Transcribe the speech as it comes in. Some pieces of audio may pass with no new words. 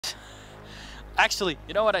Actually,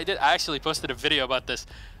 you know what I did? I actually posted a video about this.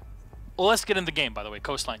 Well, let's get in the game, by the way,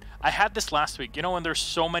 Coastline. I had this last week. You know when there's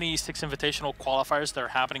so many 6 Invitational qualifiers that are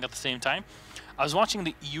happening at the same time? I was watching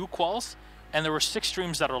the EU quals, and there were 6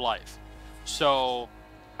 streams that are live. So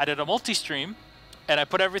I did a multi-stream, and I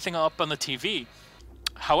put everything up on the TV.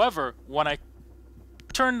 However, when I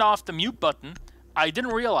turned off the mute button, I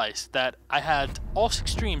didn't realize that I had all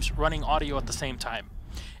 6 streams running audio at the same time.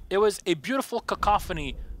 It was a beautiful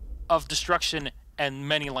cacophony of destruction and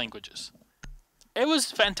many languages. It was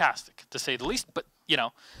fantastic, to say the least, but, you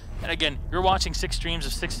know, and again, you're watching 6 streams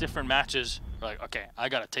of 6 different matches. You're like, okay, I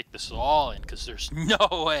gotta take this all in, because there's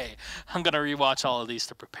no way I'm gonna rewatch all of these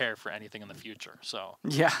to prepare for anything in the future, so.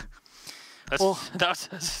 Yeah.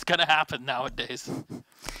 That's gonna happen nowadays.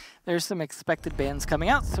 There's some expected bans coming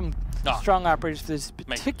out, some strong operators for this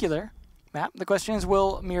particular map. The question is,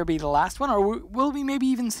 will Mirror be the last one, or will we maybe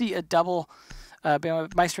even see a double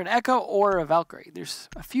Maestro and Echo or a Valkyrie? There's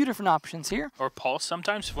a few different options here. Or Pulse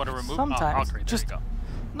sometimes, if you want to remove sometimes, Valkyrie, just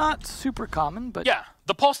not super common, but... Yeah,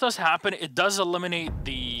 the Pulse does happen. It does eliminate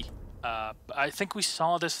the... I think we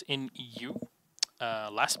saw this in EU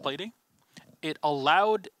last playday. It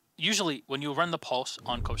allowed... Usually, when you run the Pulse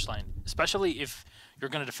on Coastline, especially if you're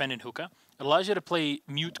going to defend in hookah, it allows you to play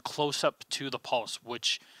mute close up to the Pulse,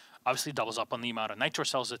 which obviously doubles up on the amount of nitro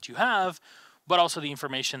cells that you have, but also the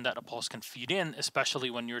information that a Pulse can feed in,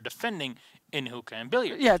 especially when you're defending in hookah and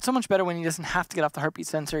billiard. Yeah, it's so much better when he doesn't have to get off the heartbeat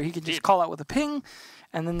sensor. He can just call out with a ping,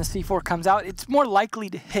 and then the C4 comes out. It's more likely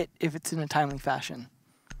to hit if it's in a timely fashion.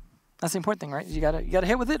 That's the important thing, right? You gotta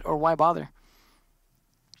hit with it, or why bother?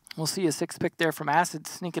 We'll see a 6 pick there from Acid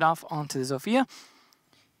sneaking off onto Zofia.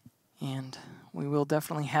 And we will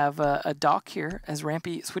definitely have a Doc here as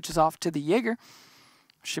Rampy switches off to the Jaeger.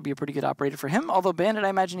 Should be a pretty good operator for him, although Bandit, I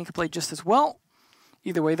imagine he could play just as well.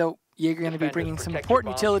 Either way, though, Jaeger going to be bringing some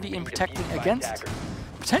important utility in protecting against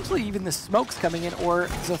potentially even the smokes coming in, or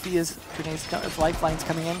Zofia's grenades, lifelines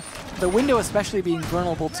coming in. The window especially being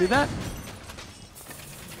vulnerable to that.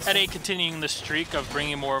 And continuing the streak of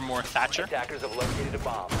bringing more and more Thatcher.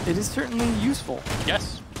 It is certainly useful.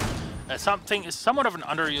 Yes. Something is somewhat of an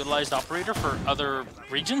underutilized operator for other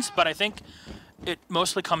regions, but I think it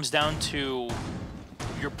mostly comes down to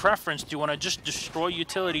your preference. Do you want to just destroy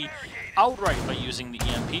utility outright by using the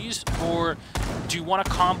EMPs, or do you want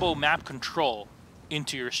to combo map control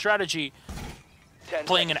into your strategy,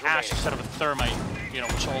 playing an Ash instead of a Thermite, you know,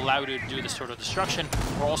 which will allow you to do this sort of destruction,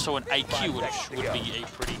 or also an IQ, which would be a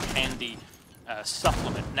pretty handy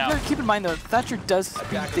supplement. Now, you gotta keep in mind though, Thatcher does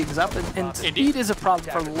speed things up, and speed is a problem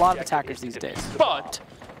for a lot of attackers these days. But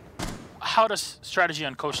how does strategy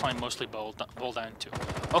on Coastline mostly boil down to?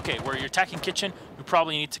 Okay, where you're attacking kitchen, you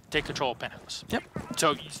probably need to take control of penthouse. Yep.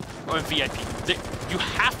 So, or VIP. You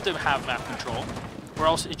have to have map control, or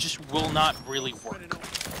else it just will not really work.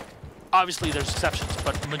 Obviously, there's exceptions,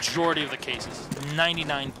 but majority of the cases,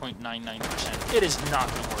 99.99%, it is not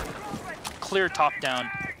going to work. Clear top down,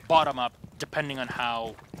 bottom up, depending on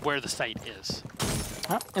where the site is.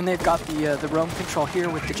 And they've got the roam control here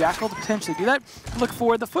with the Jackal to potentially do that. Look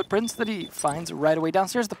for the footprints that he finds right away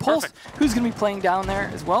downstairs. The Pulse, who's going to be playing down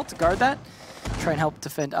there as well to guard that. Try and help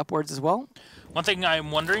defend upwards as well. One thing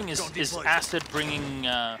I'm wondering is Acid bringing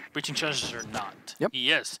breaching treasures or not? Yep.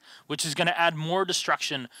 He is, which is going to add more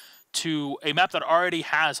destruction to a map that already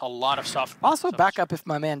has a lot of soft. Also, back up if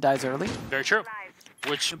my man dies early. Very true.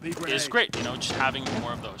 Which is great, you know, just having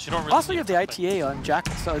more of those. You don't really also, you have the ITA on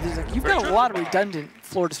Jackal, so you've got a lot of redundant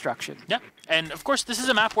floor destruction. Yeah, and of course, this is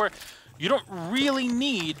a map where you don't really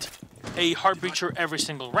need a hard breacher every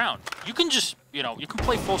single round. You can just, you know, you can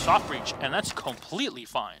play full soft breach, and that's completely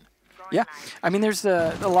fine. Yeah, I mean, there's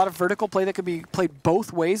a lot of vertical play that could be played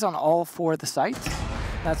both ways on all 4 of the sites.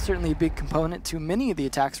 That's certainly a big component to many of the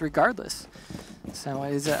attacks, regardless. So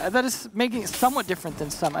that is making it somewhat different than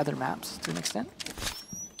some other maps to an extent.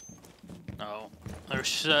 Oh,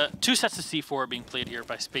 there's 2 sets of C4 being played here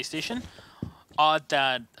by SpaceStation. Odd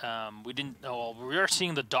that we didn't. Oh, well, we are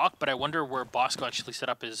seeing the dock, but I wonder where Bosco actually set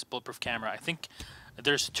up his bulletproof camera. I think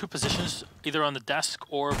there's 2 positions, either on the desk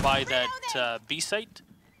or by that B site.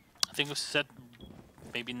 I think it was set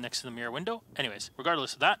maybe next to the mirror window. Anyways,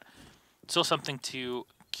 regardless of that, still something to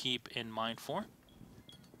keep in mind for.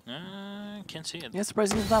 Can't see it. Yeah,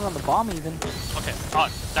 surprising he's not on the bomb even. Okay,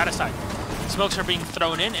 odd. That aside, smokes are being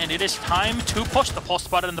thrown in, and it is time to push. The Pulse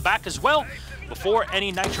spotted in the back as well before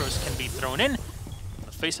any nitros can be thrown in. In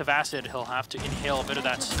the face of Acid, he'll have to inhale a bit of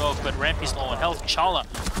that smoke, but Rampy's low on health. Chala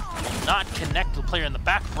will not connect the player in the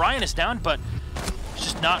back. Brian is down, but there's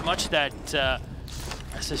just not much that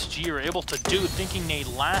SSG are able to do, thinking they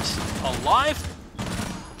last alive.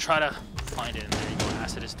 Try to find it, and there you go.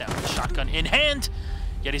 Acid is down. Shotgun in hand,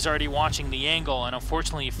 yet he's already watching the angle, and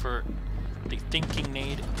unfortunately for the thinking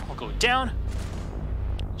nade will go down.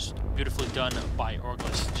 Just beautifully done by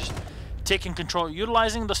Orgless. Just taking control,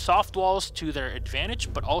 utilizing the soft walls to their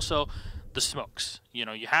advantage, but also the smokes. You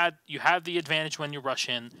know, you had the advantage when you rush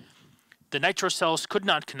in. The nitro cells could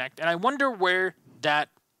not connect, and I wonder where that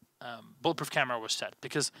bulletproof camera was set,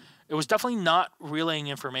 because it was definitely not relaying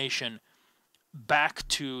information back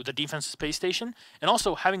to the defense space station, and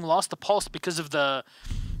also having lost the pulse because of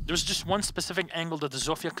there's just one specific angle that the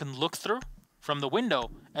Zofia can look through from the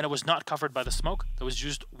window, and it was not covered by the smoke. That was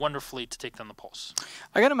used wonderfully to take down the pulse.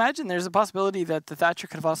 I gotta imagine there's a possibility that the Thatcher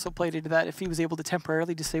could have also played into that if he was able to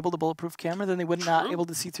temporarily disable the bulletproof camera, then they would not able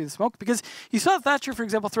to see through the smoke. Because you saw Thatcher, for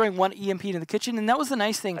example, throwing one EMP into the kitchen, and that was the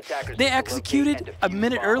nice thing. They executed a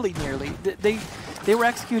minute early nearly. They were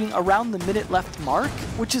executing around the minute left mark,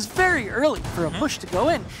 which is very early for a push to go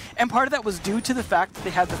in. And part of that was due to the fact that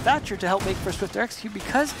they had the Thatcher to help make for a swifter execute,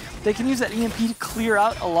 because they can use that EMP to clear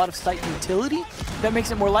out a lot of site utility. That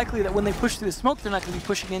makes it more likely that when they push through the smoke, they're not going to be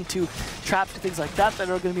pushing into traps and things like that that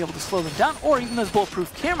are going to be able to slow them down, or even those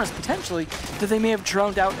bulletproof cameras potentially that they may have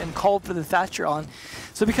droned out and called for the Thatcher on.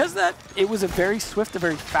 So because of that, it was a very swift, a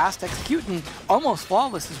very fast execute, and almost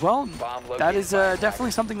flawless as well. That is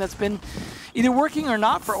definitely something that's been either working or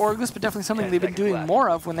not for Orgless, but definitely something they've been doing more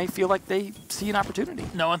of when they feel like they see an opportunity.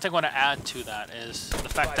 Now, one thing I want to add to that is the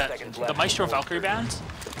fact that the Maestro and Valkyrie bans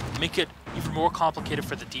make it even more complicated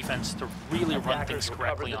for the defense to really run things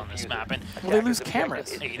correctly on this map. And well, they lose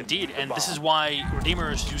cameras. Indeed, and this is why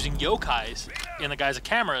Redeemer is using yokais in the guise of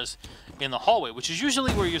cameras in the hallway, which is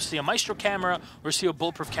usually where you see a Maestro camera or see a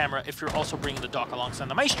bulletproof camera if you're also bringing the dock alongside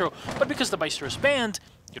the Maestro, but because the Maestro is banned,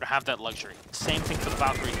 you don't have that luxury. Same thing for the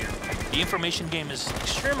Valkyrie here. The information game is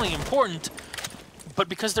extremely important, but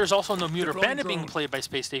because there's also no mute or bandit being played by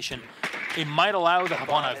SpaceStation, it might allow the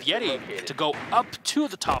Havana of Yeti to go up to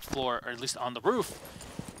the top floor, or at least on the roof,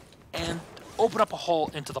 and open up a hole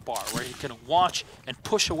into the bar where he can watch and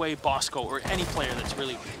push away Bosco or any player that's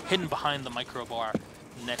really hidden behind the micro bar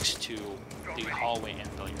next to the hallway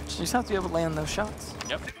and billiards. You just have to be able to land those shots.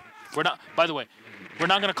 Yep. We're not, by the way, we're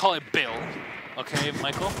not going to call it Bill, okay,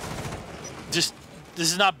 Michael? This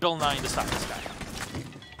is not Bill 9 to stop this guy.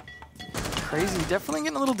 Crazy, definitely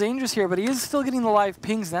getting a little dangerous here, but he is still getting the live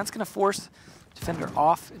pings, and that's going to force defender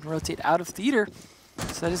off and rotate out of theater.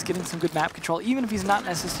 So that is getting some good map control, even if he's not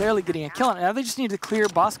necessarily getting a kill on it. Now they just need to clear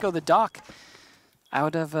Bosco the dock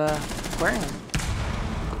out of aquarium.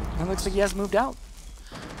 And it looks like he has moved out.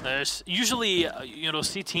 There's usually,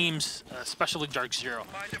 see teams, especially Dark Zero,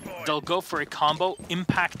 they'll go for a combo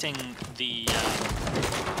impacting the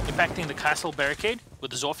castle barricade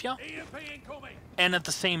with the Zofia, and at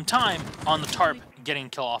the same time on the tarp getting a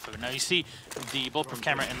kill off of it. Now you see the bulletproof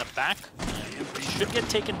camera in the back should get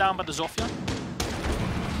taken down by the Zofia.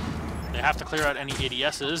 They have to clear out any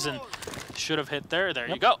ADSs and should have hit there. There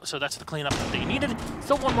you go. So that's the cleanup that they needed.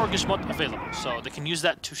 Still one more Gizmot available, so they can use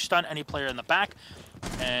that to stun any player in the back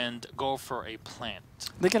and go for a plant.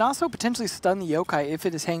 They can also potentially stun the yokai if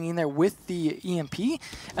it is hanging there with the EMP,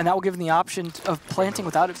 and that will give them the option of planting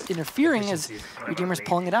without it interfering as Redeemer's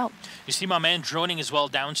pulling it out. You see my man droning as well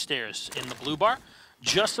downstairs in the blue bar,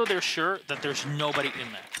 just so they're sure that there's nobody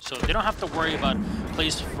in there. So they don't have to worry about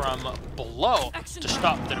plays from below to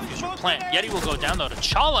stop the diffuser plant. Yeti will go down though to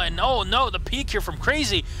Chala, and oh no, the peek here from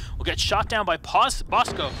Crazy will get shot down by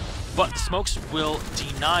Bosco, but Smokes will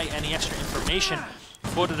deny any extra information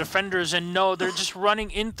for the defenders, and no, they're just running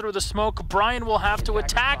in through the smoke. Brian will have to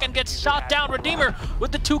attack and get shot down. Redeemer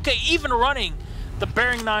with the 2K even running the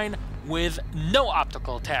bearing 9 with no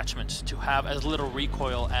optical attachments to have as little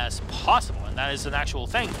recoil as possible, and that is an actual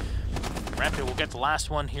thing. Rampage will get the last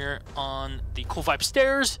one here on the Cool Vibe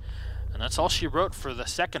stairs, and that's all she wrote for the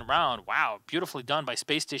second round. Wow, beautifully done by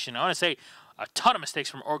SpaceStation. I want to say a ton of mistakes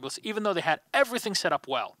from Orgless, even though they had everything set up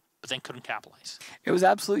well, but then couldn't capitalize. It was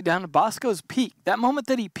absolutely down to Bosco's peak. That moment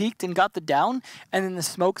that he peaked and got the down, and then the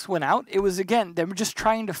smokes went out, it was, again, they were just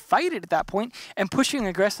trying to fight it at that point, and pushing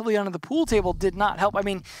aggressively onto the pool table did not help. I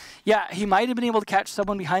mean, yeah, he might have been able to catch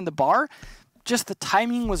someone behind the bar, just the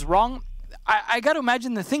timing was wrong. I got to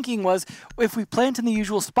imagine the thinking was, if we plant in the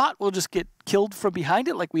usual spot, we'll just get killed from behind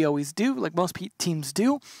it like we always do, like most teams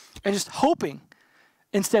do, and just hoping.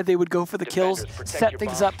 Instead, they would go for the kills, set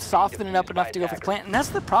things up, soften it up enough to go for the plant. And that's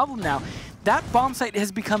the problem now. That bomb site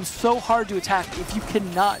has become so hard to attack if you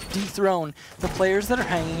cannot dethrone the players that are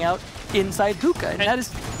hanging out inside Hookah. And that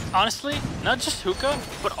is... Honestly, not just Hookah,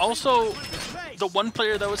 but also the one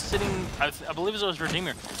player that was sitting, I believe it was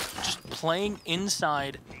Redeemer, just playing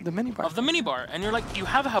inside the minibar. Of the minibar. And you're like, you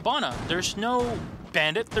have a Habana. There's no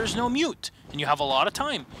bandit. There's no mute. and you have a lot of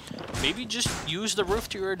time, maybe just use the roof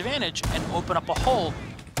to your advantage and open up a hole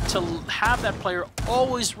to have that player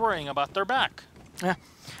always worrying about their back. Yeah.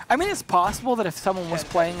 I mean, it's possible that if someone was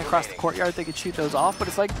playing across the courtyard, they could shoot those off, but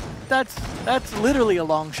it's like, that's literally a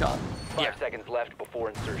long shot. 5 seconds left before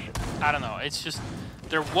insertion. I don't know. It's just,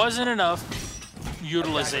 there wasn't enough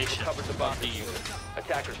utilization of the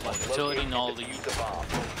utility and all the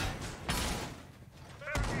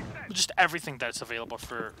just everything that's available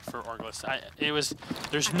for Orgless.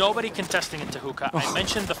 There's nobody contesting into hookah. I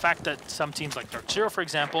mentioned the fact that some teams like Dark Zero, for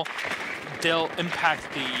example, they'll impact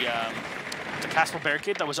the castle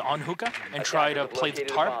barricade that was on hookah and try to play the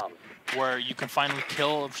tarp where you can finally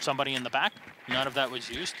kill somebody in the back. None of that was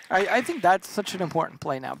used. I think that's such an important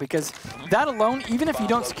play now, because that alone, even if you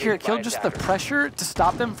don't secure a kill, just the pressure to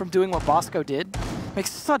stop them from doing what Bosco did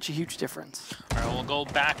makes such a huge difference. All right, we'll go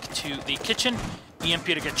back to the kitchen. EMP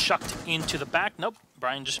to get chucked into the back. Nope,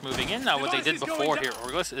 Brian just moving in. Now what they did before here,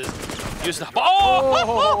 Orgless, is use the...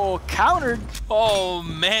 Oh, countered. Oh,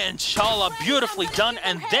 man, Chala, beautifully done,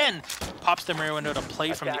 and then pops the mirror window to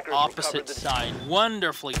play from the opposite side.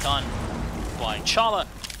 Wonderfully done by Chala.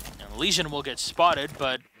 And Legion will get spotted,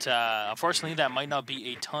 but unfortunately that might not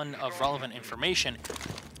be a ton of relevant information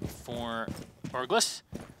for Orgless.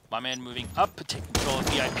 My man moving up, taking control of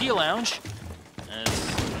VIP Lounge. As,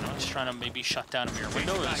 he's trying to maybe shut down a mirror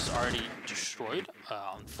window. It's already destroyed,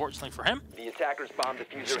 unfortunately for him. The attacker's bomb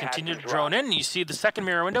diffuser Just continue to drone in. You see the second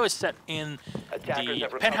mirror window is set in the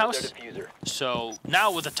penthouse. So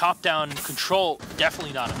now with the top-down control,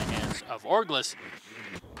 definitely not in the hands of Orgless,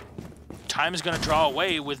 time is going to draw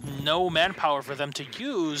away with no manpower for them to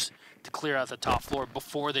use to clear out the top floor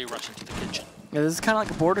before they rush into the kitchen. Yeah, this is kind of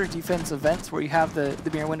like a border defense event where you have the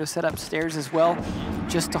mirror window set upstairs as well,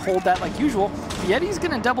 just to hold that like usual. Yeti's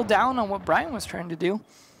going to double down on what Brian was trying to do.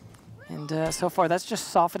 And so far, that's just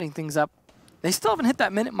softening things up. They still haven't hit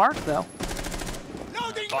that minute mark, though.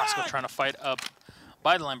 Bosco trying to fight up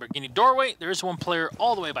by the Lamborghini doorway. There is one player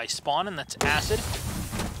all the way by spawn, and that's Acid.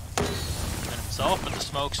 Himself, but the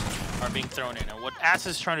smokes are being thrown in. And what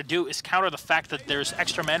Acid is trying to do is counter the fact that there's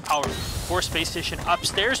extra manpower for SpaceStation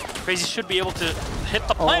upstairs. Crazy should be able to hit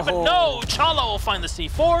the plant, but no! Chala will find the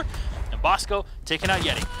C4, and Bosco taking out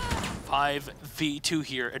Yeti. 5v2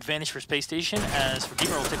 here. Advantage for SpaceStation, as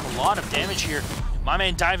Redeemer will take a lot of damage here. My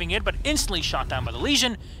man diving in, but instantly shot down by the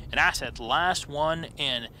Legion. And Acid, last one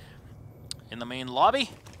in the main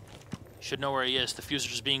lobby. Should know where he is. The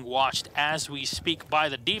Fuser is being watched as we speak by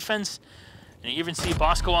the defense. And you even see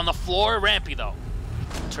Bosco on the floor. Rampy, though,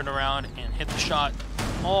 turn around and hit the shot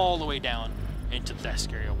all the way down into the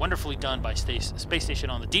desk area. Wonderfully done by SpaceStation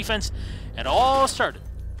on the defense. And all started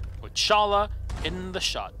with Chala hitting the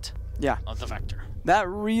shot of the Vector. That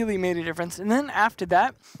really made a difference. And then after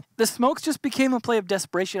that, the smokes just became a play of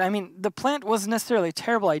desperation. I mean, the plant wasn't necessarily a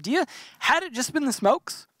terrible idea. Had it just been the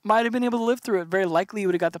smokes, might have been able to live through it. Very likely you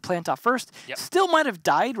would have got the plant off first. Yep. Still might have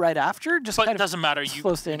died right after. Just but kind it doesn't matter.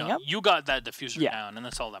 You got that diffuser Yeah. down, and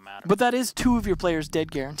that's all that matters. But that is 2 of your players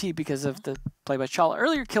dead guaranteed because of the play by Chala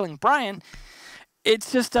earlier killing Brian.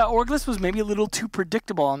 It's just Orgless was maybe a little too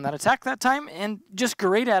predictable on that attack that time, and just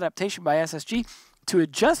great adaptation by SSG to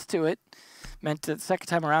adjust to it. Meant that the second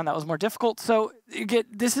time around that was more difficult. So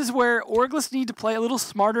this is where Orgless need to play a little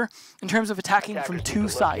smarter in terms of attacking from 2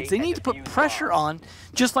 sides. They need to put pressure on,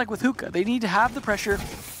 just like with hookah. They need to have the pressure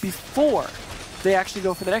before they actually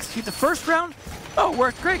go for that execute. The first round, oh, it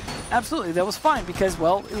worked great. Absolutely, that was fine because,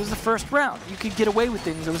 well, it was the first round. You could get away with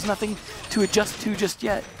things. There was nothing to adjust to just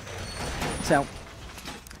yet. So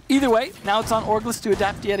either way, now it's on Orgless to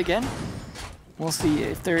adapt yet again. We'll see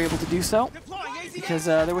if they're able to do so, because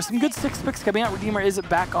there were some good 6 picks coming out. Redeemer is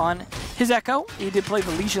back on his Echo. He did play the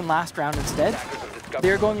Legion last round instead.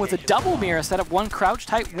 They're going with a double mirror setup, 1 crouched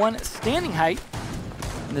height, 1 standing height.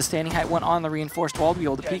 And the standing height one on the reinforced wall to be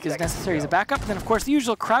able to peek as necessary as a backup. And then, of course, the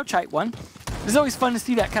usual crouch height one. It's always fun to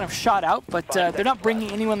see that kind of shot out, but they're not bringing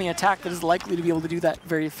anyone the attack that is likely to be able to do that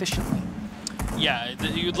very efficiently. Yeah,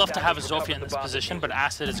 you'd love to have a Zofia in this position, but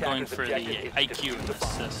Acid is going for the IQ in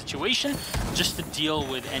this situation, just to deal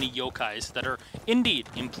with any yokais that are indeed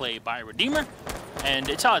in play by Redeemer. And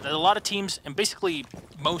it's odd that a lot of teams, and basically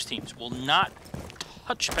most teams, will not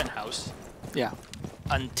touch Penthouse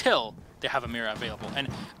until they have a mirror available. And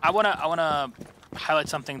I wanna highlight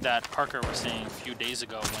something that Parker was saying a few days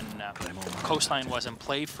ago when Coastline was in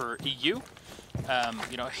play for EU.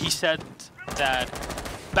 You know, he said that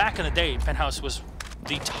back in the day, Penthouse was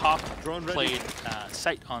the top played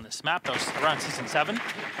site on this map. That was around Season 7,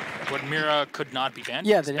 when Mira could not be banned.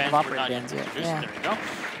 Yeah, they didn't have operator bans yet. Yeah. There you go.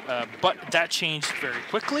 But that changed very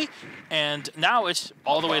quickly, and now it's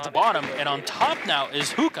all the way at the bottom, and on top now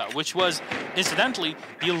is Hookah, which was, incidentally,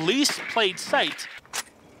 the least played site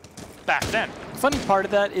back then. Funny part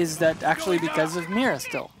of that is that actually because of Mira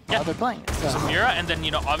still, while they're playing it. So Mira, and then,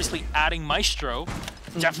 you know, obviously adding Maestro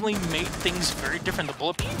definitely made things very different. The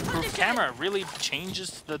bulletproof camera really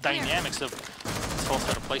changes the dynamics of this whole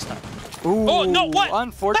set of playstyle. Ooh, oh, no, what?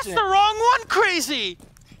 Unfortunate. That's the wrong one, Crazy!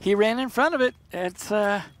 He ran in front of it. It's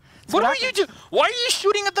what were you doing? Why are you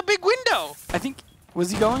shooting at the big window? I think, was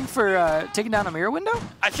he going for taking down a Mira window?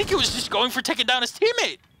 I think he was just going for taking down his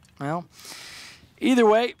teammate. Well, either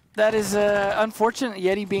way, that is unfortunate.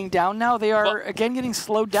 Yeti being down now. They are, again, getting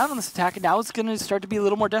slowed down on this attack, and now it's going to start to be a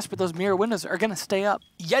little more desperate. Those Mira windows are going to stay up.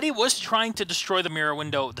 Yeti was trying to destroy the Mira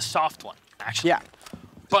window, the soft one, actually. Yeah.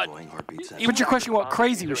 But you're questioning what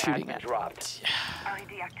Crazy was shooting at.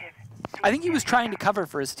 I think he was trying to cover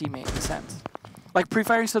for his teammate in a sense. Like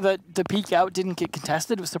pre-firing so that the peek out didn't get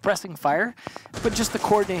contested. It was suppressing fire, but just the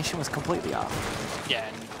coordination was completely off. Yeah.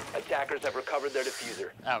 And attackers have recovered their diffuser.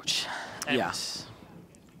 ouch. Anyways.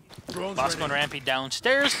 Bosco and Rampy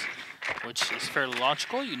downstairs, which is fairly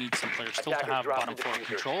logical. You need some players still to have bottom floor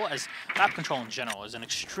control, as map control in general is an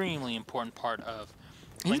extremely important part of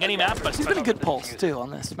playing any map. But he's been a good pulse too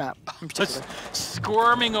on this map in particular.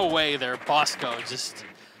 Squirming away there, Bosco just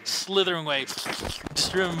slithering away,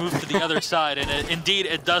 just move to the other side, and indeed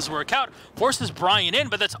it does work out. Forces Brian in,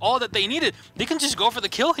 but that's all that they needed. They can just go for the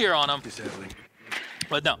kill here on him.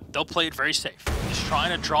 But no, they'll play it very safe. Just trying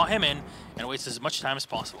to draw him in and waste as much time as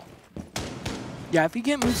possible. Yeah, if he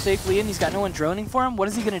can't move safely in, he's got no one droning for him, what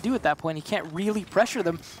is he going to do at that point? He can't really pressure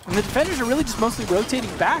them. And the defenders are really just mostly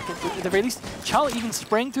rotating back at the very least. Chala even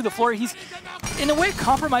spraying through the floor. He's, in a way,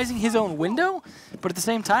 compromising his own window, but at the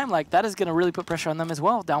same time, like, that is going to really put pressure on them as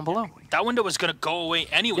well, down below. That window was going to go away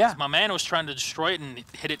anyways. Yeah. My man was trying to destroy it and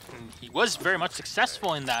hit it, and he was very much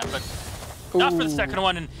successful in that, but not for the second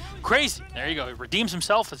one. And Crazy, there you go, he redeems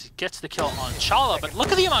himself as he gets the kill on Chala, but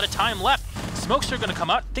look at the amount of time left. Smokes are going to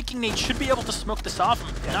come out, thinking Nate should be able to smoke this off.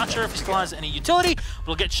 I'm not sure if he still has any utility.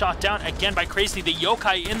 Will get shot down again by Crazy. The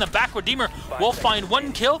Yokai in the back. Redeemer will find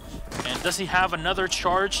one kill. And does he have another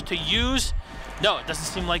charge to use? No, it doesn't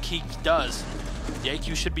seem like he does. The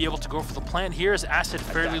AQ should be able to go for the plant here as Acid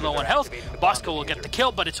fairly low on health. Bosco will get the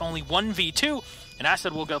kill, but it's only 1v2. And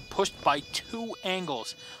Acid will get pushed by 2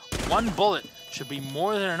 angles. One bullet should be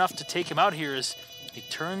more than enough to take him out here as he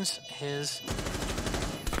turns his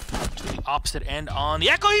to the opposite end on the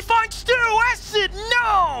Echo. He finds 2! Acid,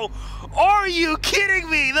 no! Are you kidding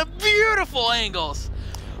me? The beautiful angles.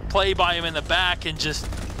 Play by him in the back and just...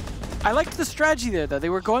 I liked the strategy there, though. They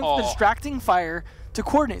were going for the distracting fire to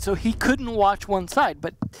coordinate, so he couldn't watch one side,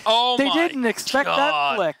 but they didn't expect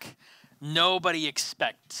that flick. Nobody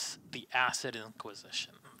expects the Acid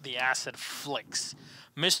Inquisition, the Acid Flicks.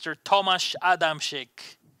 Mr. Tomasz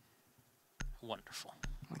Adamczyk. Wonderful.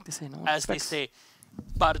 Like they say, no one as they say,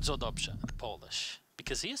 bardzo dobrze in Polish,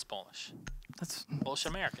 because he is Polish. That's Polish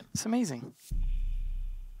American. It's amazing.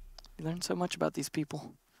 You learn so much about these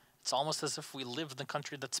people. It's almost as if we live in the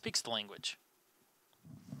country that speaks the language.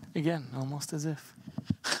 Again, almost as if.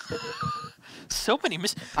 So many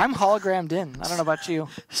I'm hologrammed in. I don't know about you.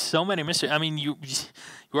 So many mysteries. I mean, you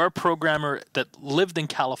are a programmer that lived in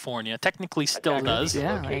California, technically still does.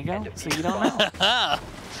 Yeah, there you go. So you don't know.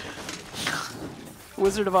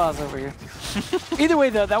 Wizard of Oz over here. Either way,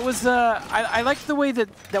 though, that was I liked the way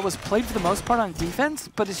that was played for the most part on defense,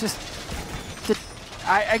 but it's just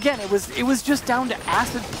again, it was just down to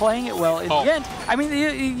Acid playing it well in the end. I mean,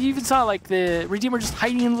 you even saw like the Redeemer just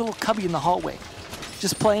hiding in a little cubby in the hallway,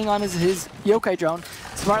 just playing on his yokai drone.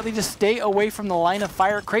 Smartly just stay away from the line of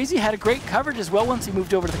fire. Crazy had a great coverage as well once he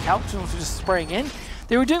moved over to the couch and was just spraying in.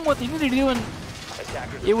 They were doing what they needed to do, and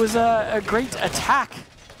it was a great attack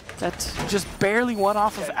that just barely went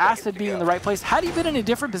off of Acid being in the right place. Had he been in a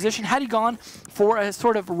different position, had he gone for a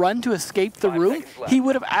sort of run to escape the room, he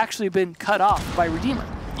would have actually been cut off by Redeemer.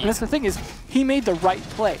 And that's the thing is, he made the right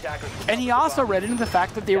play. And he also read into the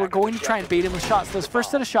fact that they were going to try and bait him with shots. Those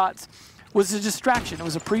first set of shots was a distraction. It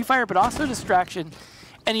was a pre-fire, but also a distraction.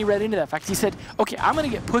 And he read into that fact. He said, okay, I'm going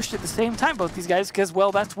to get pushed at the same time, both these guys, because,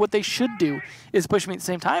 well, that's what they should do, is push me at the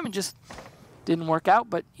same time, and just didn't work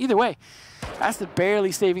out. But either way, Acid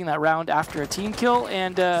barely saving that round after a team kill,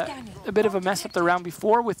 and a bit of a mess up the round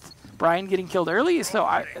before with Brian getting killed early.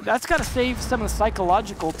 So that's got to save some of the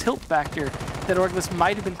psychological tilt factor that Orgless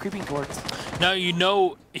might have been creeping towards. Now, you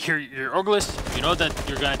know, you're Orgless, you know that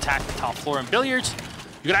you're going to attack the top floor in Billiards.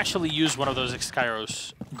 You could actually use one of those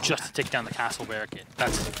X-Kairos just to take down the castle barricade.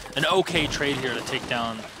 That's an okay trade here to take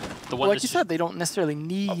down the one. Well, like you said, they don't necessarily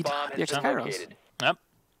need the X-Kairos. Yep.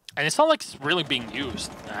 And it's not like it's really being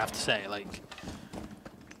used, I have to say. Like,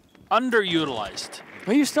 underutilized.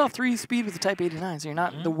 Well, you still have 3 speed with the Type 89, so you're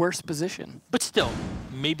not in the worst position. But still,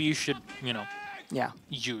 maybe you should, you know, Yeah.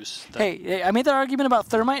 use that. Hey, I made that argument about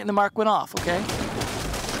Thermite, and the mark went off, okay?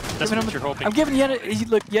 That's what you're hoping. I'm giving Yeti,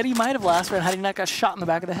 look, Yeti might have last round had he not got shot in the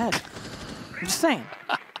back of the head. I'm just saying.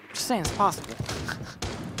 Just saying it's possible.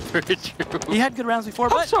 Very true. He had good rounds before,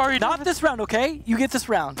 but sorry, not this round, okay? You get this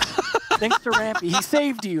round. Thanks to Rampy. He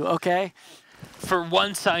saved you, okay? For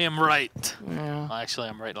once, I am right. Yeah. Well, actually,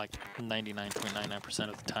 I'm right like 99.99%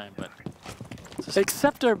 of the time, but...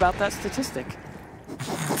 Except about that statistic.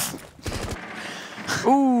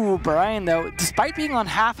 Ooh, Brian, though, despite being on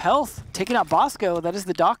half health, taking out Bosco, that is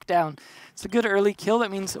the dock down. It's a good early kill.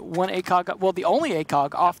 That means one ACOG, well, the only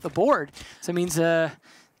ACOG off the board. So it means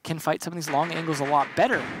can fight some of these long angles a lot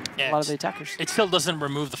better. Yeah, a lot of the attackers. It still doesn't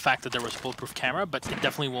remove the fact that there was a bulletproof camera, but it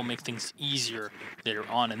definitely will make things easier later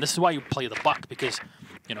on. And this is why you play the buck, because,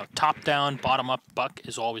 you know, top-down, bottom-up buck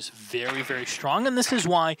is always very, very strong. And this is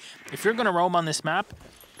why, if you're going to roam on this map,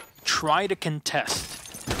 try to contest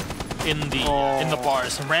in the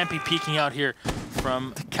bars. And Rampy peeking out here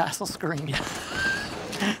from the castle screen. Yeah.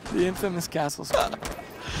 The infamous castle screen.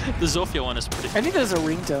 The Zofia one is pretty. I think there's a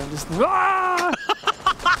ringtone. Just ah!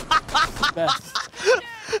 The best.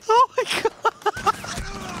 Oh my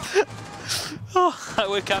god! Oh, I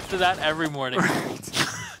wake up to that every morning. Right.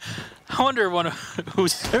 I wonder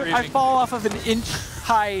who's screaming. I fall off of an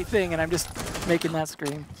inch-high thing, and I'm just making that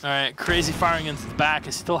scream. All right, crazy firing into the back.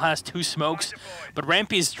 It still has 2 smokes, but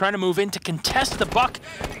Rampy is trying to move in to contest the buck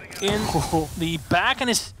in the back, and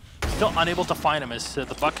is still unable to find him as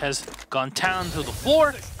the buck has gone down to the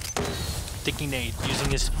floor. Thinking Nate using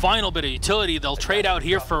his final bit of utility. They'll trade out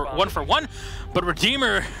here for 1-for-1, but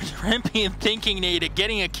Redeemer, Rampy, and Thinking Nate are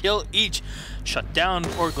getting a kill each. Shut down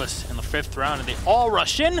Orgless in the 5th round, and they all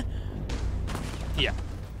rush in. Yeah,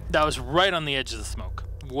 that was right on the edge of the smoke.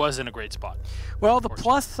 Wasn't a great spot. Well, the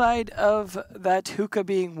plus side of that hookah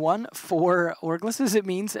being 1 for Orgless is it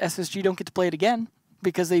means SSG don't get to play it again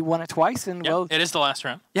because they won it twice. And yep, well, it is the last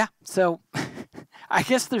round. Yeah, so I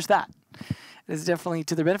guess there's that. Is definitely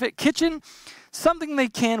to their benefit. Kitchen, something they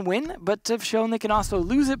can win, but have shown they can also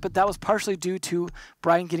lose it, but that was partially due to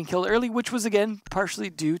Brian getting killed early, which was, again, partially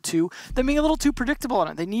due to them being a little too predictable on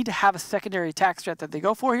it. They need to have a secondary attack strat that they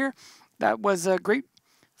go for here. That was great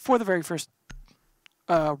for the very first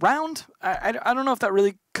round. I don't know if that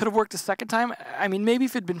really could have worked a second time. I mean, maybe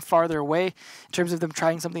if it had been farther away in terms of them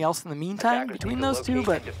trying something else in the meantime between those two,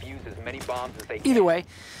 but either way,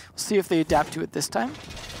 we'll see if they adapt to it this time.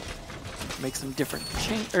 Make some different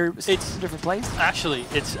some different plays. Actually,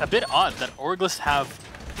 it's a bit odd that Orgless have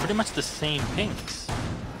pretty much the same pings.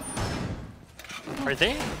 Are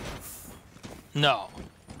they? No.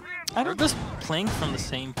 Orgless playing from the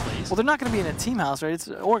same place. Well, they're not going to be in a team house, right? It's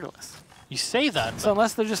Orgless. You say that. So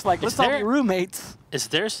unless they're just like, let's all be roommates. Is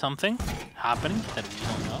there something happening that we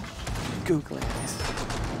don't know? Google it.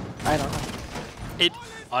 I don't know. It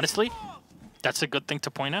honestly, that's a good thing to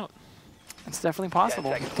point out. It's definitely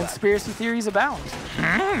possible. Conspiracy theories abound.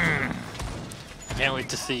 I can't wait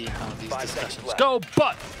to see how these discussions go,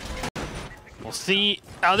 but we'll see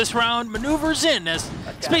how this round maneuvers in as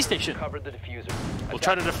SpaceStation will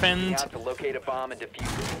try to defend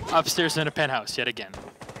upstairs in a penthouse yet again.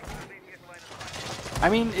 I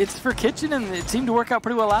mean, it's for Kitchen, and it seemed to work out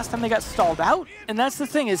pretty well last time they got stalled out. And that's the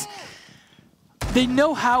thing is, they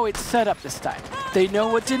know how it's set up this time. They know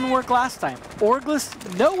what didn't work last time.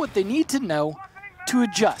 Orgless know what they need to know to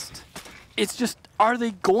adjust. It's just, are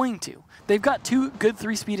they going to? They've got 2 good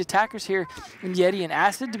 3-speed attackers here in Yeti and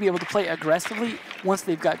Acid to be able to play aggressively once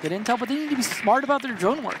they've got good intel, but they need to be smart about their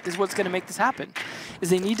drone work is what's going to make this happen. Is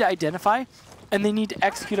they need to identify and they need to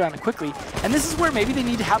execute on it quickly. And this is where maybe they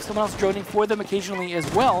need to have someone else droning for them occasionally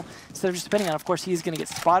as well, instead of just depending on, of course, he's going to get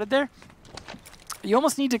spotted there. You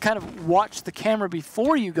almost need to kind of watch the camera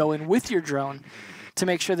before you go in with your drone to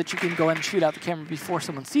make sure that you can go in and shoot out the camera before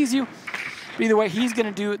someone sees you. But either way, he's going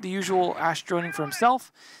to do the usual Ash droning for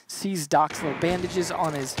himself. Sees Doc's little bandages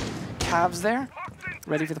on his calves there.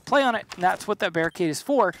 Ready for the play on it. And that's what that barricade is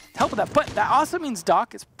for, to help with that. But that also means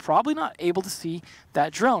Doc is probably not able to see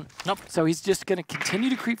that drone. Nope. So he's just going to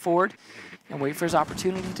continue to creep forward and wait for his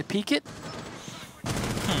opportunity to peek it.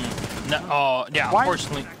 No, oh, yeah,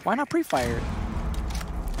 unfortunately. Why not pre-fire it?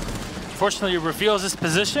 Unfortunately, it reveals his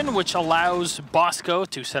position, which allows Bosco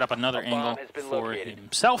to set up another angle for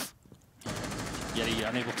himself. Yeti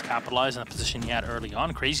unable to capitalize on the position he had early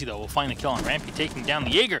on. Crazy, though, will find the kill on Rampy, taking down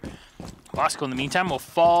the Jaeger. Bosco, in the meantime, will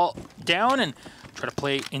fall down, and Try to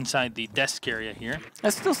play inside the desk area here.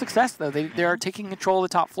 That's still success, though. They are taking control of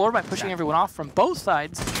the top floor by pushing everyone off from both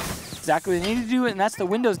sides. Exactly what they need to do, and that's the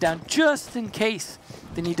windows down just in case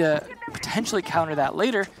they need to potentially counter that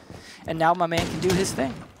later. And now my man can do his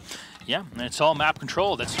thing. Yeah, and it's all map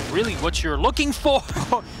control. That's really what you're looking for.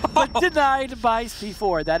 But denied by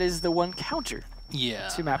C4. That is the one counter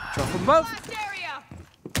to map control from both.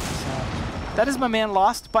 So that is my man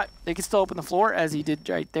lost, but they can still open the floor as he did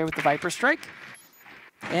right there with the Viper Strike.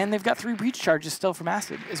 And they've got 3 breach charges still from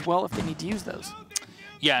Acid as well if they need to use those.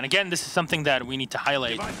 Yeah, and again, this is something that we need to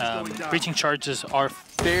highlight. Breaching charges are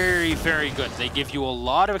very, very good. They give you a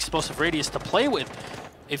lot of explosive radius to play with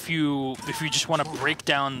if you just want to break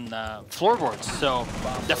down floorboards. So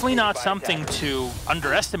definitely not something to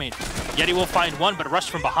underestimate. Yeti will find one, but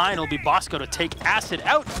rush from behind. It'll be Bosco to take Acid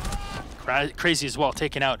out. Crazy as well,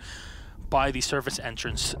 taken out by the service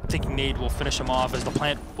entrance. Thinking Nade will finish him off as the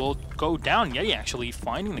plant will go down. Yeti actually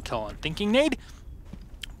finding the kill on Thinking Nade.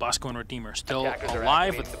 Bosco and Redeemer still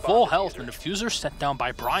alive with full health, and Diffuser set down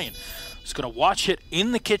by Brian. Just gonna watch it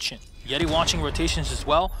in the kitchen. Yeti watching rotations as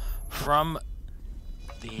well from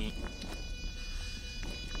the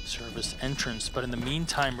service entrance, but in the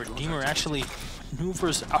meantime, Redeemer actually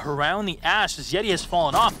maneuvers around the Ash as Yeti has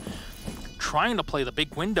fallen off, trying to play the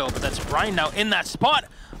big window, but that's Brian now in that spot.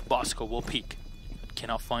 Bosco will peek, but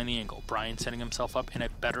cannot find the angle. Brian setting himself up in a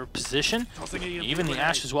better position. Even the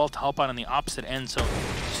Ash as well to help out on the opposite end, so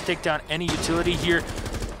just take down any utility here.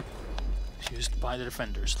 Used by the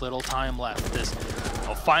defenders. Little time left.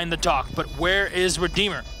 They'll find the dock, but where is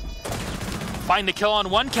Redeemer? Find the kill on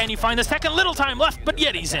one. Can he find the second? Little time left, but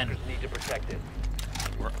Yeti's in.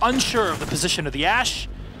 We're unsure of the position of the Ash.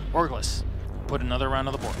 Orgless put another round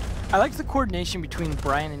on the board. I like the coordination between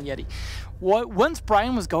Brian and Yeti. Once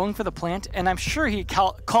Brian was going for the plant, and I'm sure he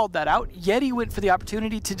called that out, Yeti went for the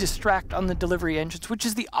opportunity to distract on the delivery entrance, which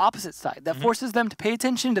is the opposite side. That forces them to pay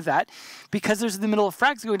attention to that because there's the middle of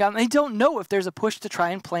frags going down. They don't know if there's a push to try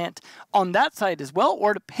and plant on that side as well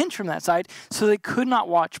or to pinch from that side, so they could not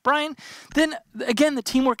watch Brian. Then, again, the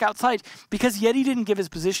teamwork outside, because Yeti didn't give his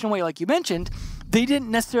position away like you mentioned, they didn't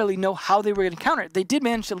necessarily know how they were going to counter it. They did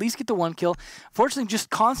manage to at least get the 1 kill. Fortunately, just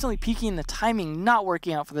constantly peeking the timing, not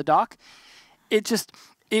working out for the dock.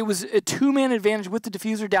 It was a 2-man advantage with the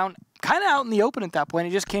diffuser down kind of out in the open at that point.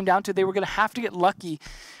 It just came down to they were going to have to get lucky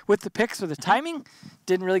with the picks or the timing.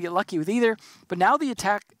 Didn't really get lucky with either. But now the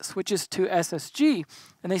attack switches to SSG,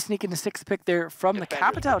 and they sneak into 6th pick there from the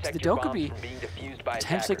Capitao to the Dokkaebi.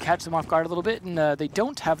 Potentially catch them off guard a little bit, and they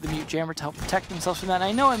don't have the mute jammer to help protect themselves from that. And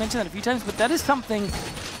I know I mentioned that a few times, but that is something,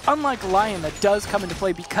 unlike Lion, that does come into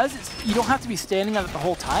play because you don't have to be standing on it the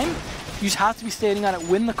whole time. You just have to be standing on it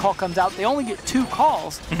when the call comes out. They only get 2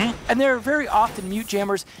 calls, and there are very often mute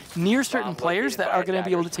jammers near certain players that are going to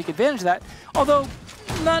be able to take advantage of that, although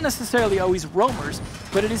not necessarily always roamers,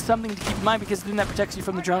 but it is something to keep in mind because then that protects you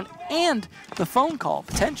from the drone and the phone call,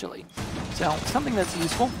 potentially. So, something that's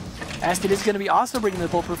useful. Acid is going to be also bringing the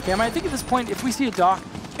bulletproof camera. I think at this point, if we see a dock,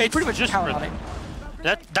 it's pretty much just count on it.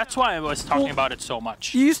 That's why I was talking about it so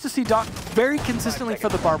much. You used to see Doc very consistently for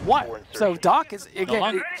the barbed wire. So Doc is,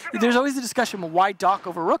 again, there's always a discussion of why Doc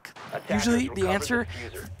over Rook. Usually the answer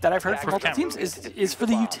that I've heard from multiple teams is for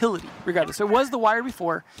the utility, regardless. So it was the wire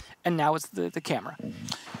before, and now it's the camera.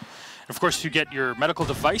 Of course, you get your medical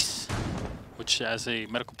device, which as a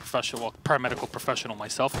medical professional, well, paramedical professional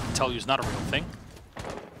myself, I can tell you is not a real thing.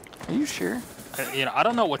 Are you sure? I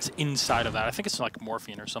don't know what's inside of that. I think it's like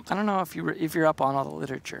morphine or something. I don't know if you're up on all the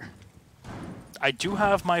literature. I do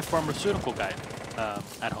have my pharmaceutical guide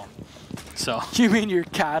at home. So. You mean your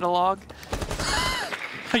catalog?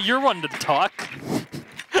 You're one to talk.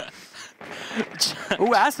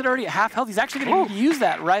 Oh, Acid already at half health. He's actually going to use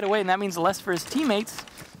that right away, and that means less for his teammates.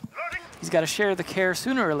 He's got to share the care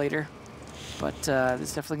sooner or later. But this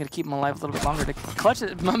is definitely going to keep him alive a little bit longer to clutch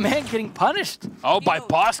it. My man getting punished. Oh, by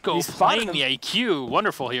Bosco playing the IQ.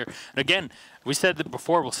 Wonderful here. And again, we said that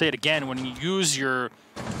before, we'll say it again. When you use your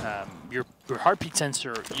heartbeat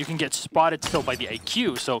sensor, you can get spotted still by the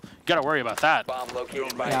IQ. So you got to worry about that. Bomb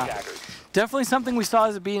located by attackers. Definitely something we saw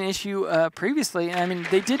as being an issue previously. I mean,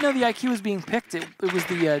 they did know the IQ was being picked. It was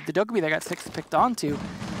the Dokkaebi that got 6th picked onto.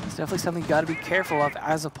 It's definitely something you got to be careful of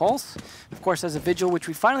as a Pulse. Of course, as a Vigil, which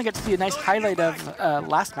we finally get to see a nice highlight of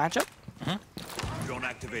last matchup. Drone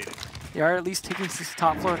activated. They are at least taking this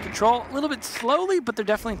top floor control a little bit slowly, but they're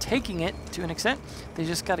definitely taking it to an extent. They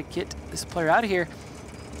just got to get this player out of here.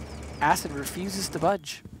 Acid refuses to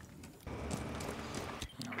budge.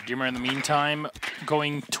 Redeemer in the meantime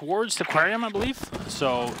going towards the aquarium, I believe.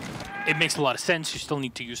 So it makes a lot of sense. You still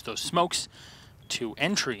need to use those smokes to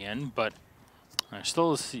entry in, but There's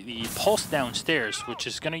still the pulse downstairs, which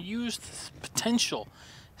is going to use this potential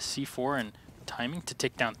C4 and timing to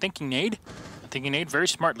take down Thinking Nade. Thinking Nade very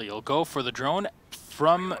smartly. He'll go for the drone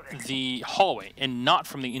from the hallway and not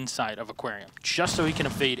from the inside of Aquarium, just so he can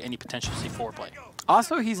evade any potential C4 play.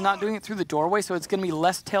 Also, he's not doing it through the doorway, so it's going to be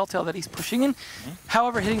less telltale that he's pushing in.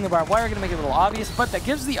 However, hitting the barbed wire going to make it a little obvious, but that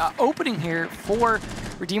gives the opening here for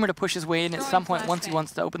Redeemer to push his way in at some point once he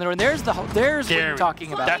wants to open the door. And there's what you're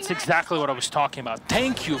talking about. That's exactly what I was talking about.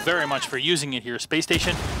 Thank you very much for using it here,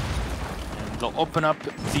 SpaceStation. And they'll open up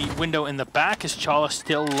the window in the back as Chala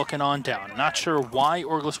still looking on down. Not sure why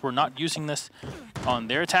Orgless were not using this on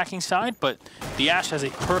their attacking side, but the Ash has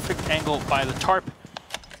a perfect angle by the tarp.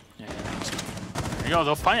 There you go,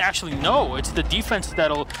 they'll find, actually, no, it's the defense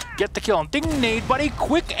that'll get the kill on Thinking Nade, but a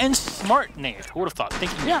quick and smart nade. Who would have thought?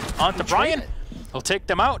 Thinking Nade onto Brian. He'll take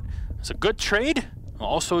them out. It's a good trade. He'll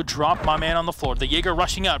also drop my man on the floor. The Jaeger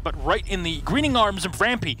rushing out, but right in the greening arms of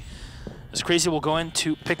Rampy. This Crazy will go in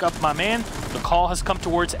to pick up my man. The call has come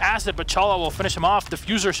towards Acid, but Chala will finish him off.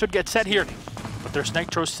 Diffuser should get set here, but there's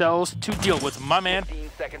Nitro cells to deal with my man. 15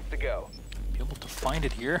 seconds to go. Be able to find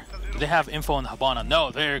it here. Do they have info on the Habana?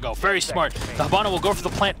 No, there you go. Very smart. The Habana will go for the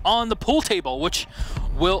plant on the pool table, which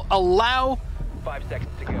will allow 5 seconds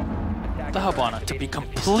to go. the Habana to be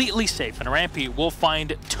completely safe. And Rampy will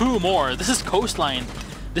find 2 more. This is Coastline.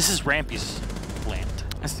 This is Rampy's land.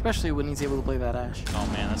 Especially when he's able to play that Ash. Oh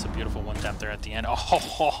man, that's a beautiful one tap there at the end. Oh, ho,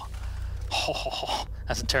 ho. Ho, ho, ho.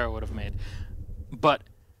 That's a Terra would have made. But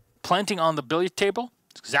planting on the billiard table,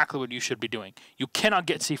 it's exactly what you should be doing. You cannot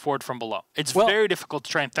get C4'd from below. It's very difficult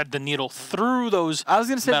to try and thread the needle through those I was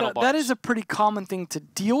going to say metal that is a pretty common thing to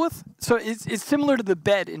deal with. So it's similar to the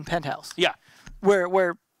bed in Penthouse. Yeah.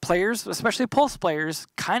 Where players, especially Pulse players,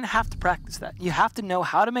 kind of have to practice that. You have to know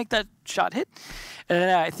how to make that shot hit.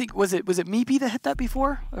 And I think, was it Meepy that hit that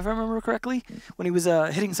before, if I remember correctly? When he was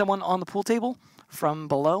hitting someone on the pool table from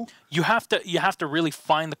below? You have to really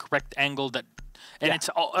find the correct angle that... And it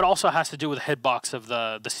also has to do with the hitbox of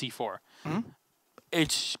the C4.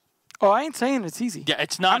 It's... Oh, I ain't saying it's easy. Yeah,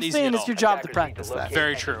 it's not easy at all. I'm saying it's your job to practice that.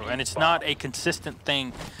 Very true, and it's not a consistent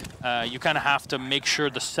thing. You kind of have to make sure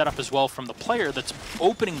the setup as well from the player that's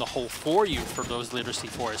opening the hole for you for those later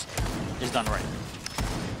C4s is done right.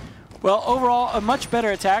 Well, overall, a much better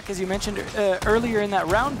attack, as you mentioned earlier in that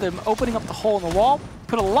round. Them opening up the hole in the wall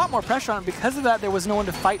put a lot more pressure on it. Because of that, there was no one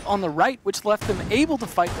to fight on the right, which left them able to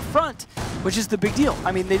fight the front, which is the big deal.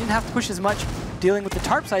 I mean, they didn't have to push as much dealing with the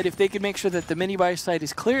tarp side if they could make sure that the mini-buy side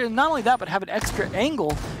is clear. And not only that, but have an extra angle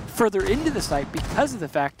further into the site because of the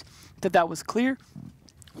fact that that was clear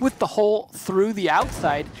with the hole through the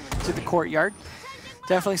outside to the courtyard.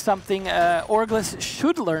 Definitely something Orgless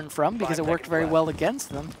should learn from because it worked very well against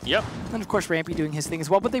them. Yep. And of course Rampy doing his thing as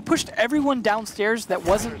well. But they pushed everyone downstairs that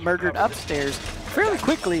wasn't murdered upstairs fairly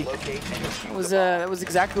quickly. That was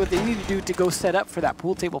exactly what they needed to do to go set up for that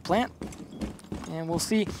pool table plant. And we'll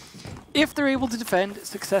see if they're able to defend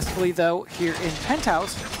successfully, though, here in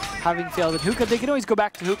Penthouse, having failed at Hookah. They can always go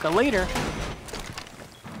back to Hookah later.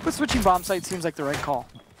 But switching bomb site seems like the right call.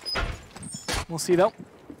 We'll see, though.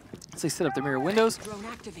 As they set up the mirror windows.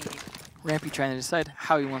 Rampy trying to decide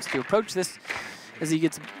how he wants to approach this as he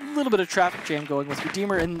gets a little bit of traffic jam going with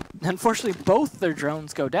Redeemer. And unfortunately, both their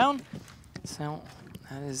drones go down. So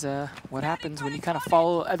that is what happens when you kind of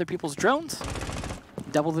follow other people's drones.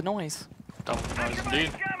 Double the noise. Double the noise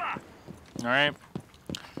indeed. All right.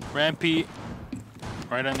 Rampy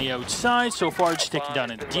right on the outside. So far, just taking down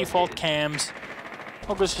in default cams.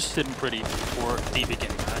 Orgless just sitting pretty for the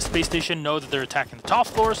beginning. SpaceStation know that they're attacking the top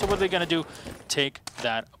floor, so what are they going to do? Take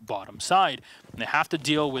that bottom side. And they have to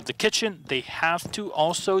deal with the kitchen. They have to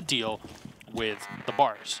also deal with the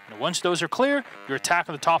bars. And once those are clear, your attack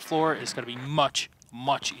on the top floor is going to be much,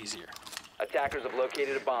 much easier. Attackers have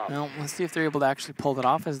located a bomb. Well, let's see if they're able to actually pull that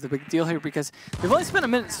off as the big deal here, because they've only spent a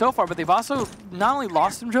minute so far, but they've also not only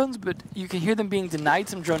lost some drones, but you can hear them being denied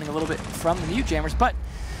some droning a little bit from the mute jammers. But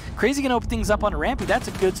Crazy gonna open things up on a Rampy. That's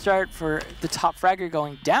a good start for the top fragger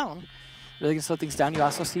going down. Really gonna slow things down. You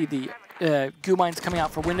also see the goo mines coming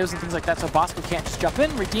out for windows and things like that, so Bosco can't just jump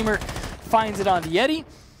in. Redeemer finds it on the Yeti.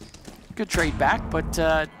 Good trade back, but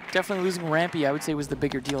definitely losing Rampy, I would say, was the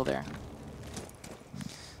bigger deal there.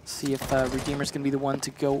 See if Redeemer's going to be the one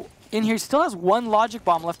to go in here. He still has one logic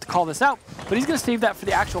bomb left to call this out, but he's going to save that for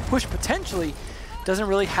the actual push potentially. Doesn't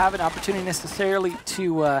really have an opportunity necessarily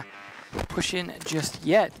to push in just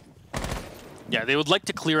yet. Yeah, they would like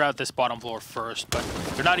to clear out this bottom floor first, but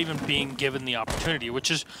they're not even being given the opportunity, which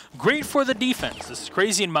is great for the defense. This is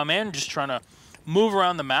Crazy and my man just trying to move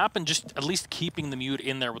around the map and just at least keeping the mute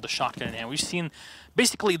in there with the shotgun in hand. We've seen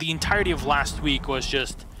basically the entirety of last week was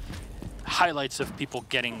just highlights of people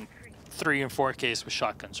getting 3 and 4Ks with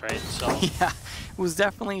shotguns, right? So Yeah, it was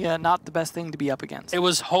definitely not the best thing to be up against. it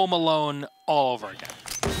was Home Alone all over again.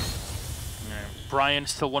 Brian,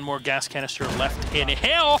 still one more gas canister left in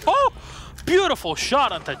hell. Oh, beautiful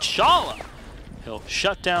shot on T'Challa. He'll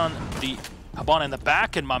shut down the Habana in the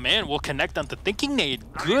back, and my man will connect on the thinking nade.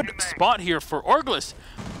 Good spot here for Orgless,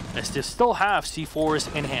 as they still have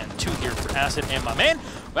C4s in hand. 2 here for Acid and my man.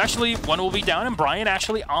 Actually, 1 will be down, and Brian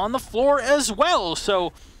actually on the floor as well.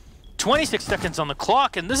 So 26 seconds on the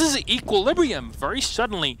clock, and this is equilibrium very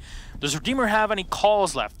suddenly. Does Redeemer have any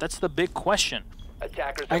calls left? That's the big question.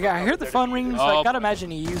 Attackers I heard the phone ringing, so I gotta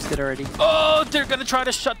imagine he used it already. Oh, they're gonna try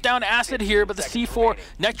to shut down Acid here, but the C4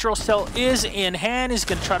 Nectro Cell is in hand. He's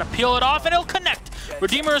gonna try to peel it off, and it'll connect.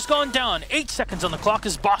 Redeemer is going down. 8 seconds on the clock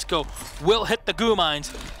as Bosco will hit the goo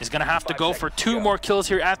mines. He's gonna have to go for 2 more kills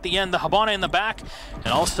here at the end. The Habana in the back, and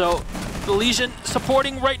also the Legion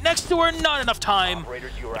supporting right next to her. Not enough time.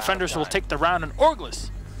 Defenders will take the round, and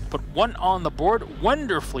Orgless put 1 on the board.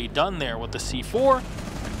 Wonderfully done there with the C4.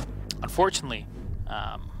 Unfortunately,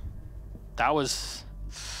 that was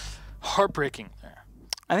heartbreaking there.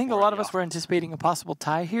 I think a lot of us were anticipating a possible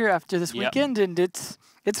tie here after this weekend, and it's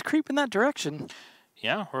creeping that direction.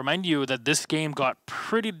 Yeah, remind you that this game got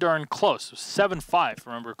pretty darn close. It was 7-5, if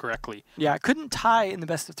I remember correctly. Yeah, couldn't tie in the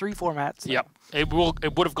best of 3 format. So. Yep, it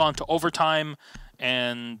would have gone to overtime,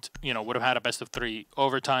 and would have had a best of 3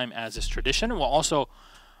 overtime as is tradition. We'll also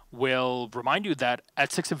remind you that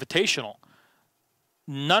at 6 Invitational,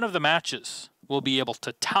 none of the matches will be able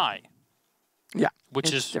to tie. Yeah,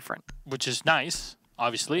 which is different. Which is nice,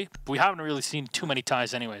 obviously. We haven't really seen too many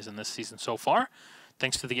ties anyways in this season so far,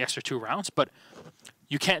 thanks to the extra 2 rounds. But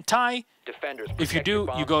you can't tie. If you do,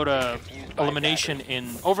 you go to elimination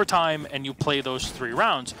in overtime, and you play those 3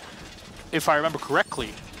 rounds. If I remember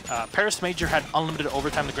correctly, Paris Major had unlimited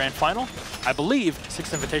overtime in the grand final. I believe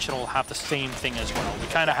 6th Invitational will have the same thing as well. We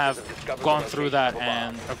kind of have gone through that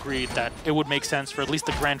and agreed that it would make sense for at least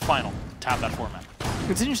the grand final to have that format.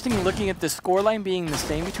 It's interesting looking at the scoreline being the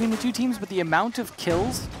same between the 2 teams, but the amount of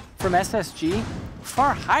kills from SSG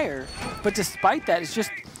far higher. But despite that, it's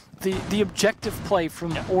just the objective play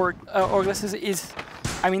from Orgless is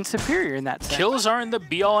superior in that sense. Kills aren't the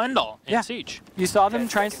be-all, end-all in Siege. You saw them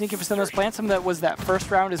try and sneak in for some of those plants. Some of that was that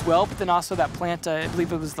first round as well, but then also that plant, I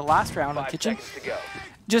believe it was the last round on Kitchen.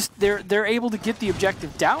 Just they're able to get the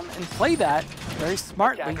objective down and play that very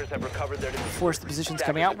smartly. Force the positions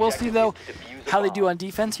coming out. We'll see though how they do on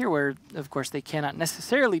defense here, where of course they cannot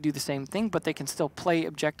necessarily do the same thing, but they can still play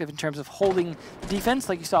objective in terms of holding defense,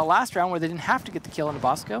 like you saw last round, where they didn't have to get the kill on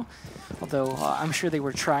Bosco. Although I'm sure they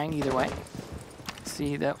were trying either way.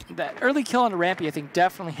 See that early kill on Rampy, I think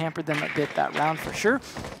definitely hampered them a bit that round for sure.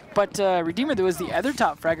 But Redeemer, there was the other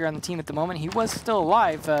top fragger on the team at the moment. He was still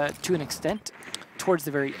alive to an extent towards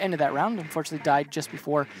the very end of that round. Unfortunately died just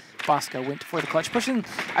before Bosco went for the clutch push. And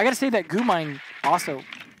I gotta say that goo mine also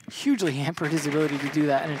hugely hampered his ability to do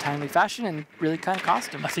that in a timely fashion and really kind of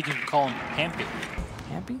cost him. I think you can call him Hampy.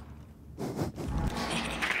 Hampy?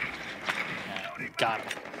 Got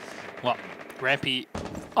him. Well, Rampy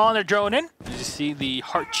on their drone in. As you see the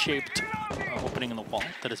heart-shaped opening in the wall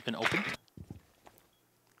that has been opened.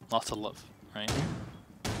 Lots of love, right?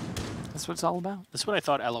 That's what it's all about. That's what I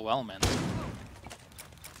thought LOL meant.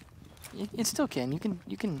 It still can. You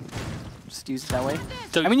can just use it that way.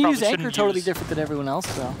 So I mean, you use Anchor totally different than everyone else,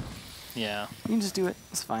 so. Yeah. You can just do it.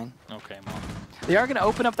 It's fine. Okay, well. They are going to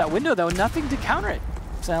open up that window, though. Nothing to counter it.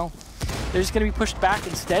 So they're just going to be pushed back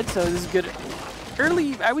instead. So this is good.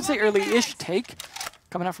 Early, I would say early-ish take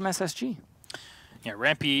coming out from SSG. Yeah,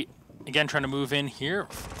 Rampy, again, trying to move in here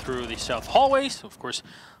through the south hallway. So, of course,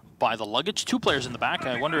 by the luggage. 2 players in the back.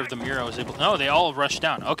 I wonder if the Miro is able to... No, they all rushed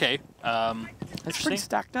down. Okay. It's pretty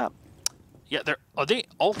stacked up. Yeah, are they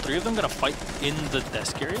all 3 of them going to fight in the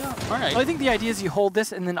desk area? All right. Well, I think the idea is you hold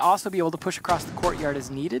this and then also be able to push across the courtyard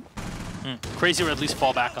as needed. Crazy would at least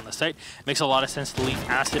fall back on the site. Makes a lot of sense to leave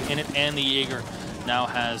Acid in it, and the Jaeger now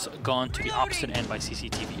has gone to the opposite end by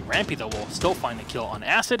CCTV. Rampy, though, will still find the kill on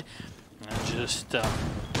Acid. And just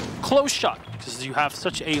close shot, because you have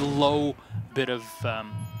such a low bit of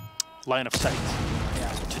line of sight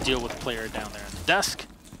to deal with the player down there in the desk.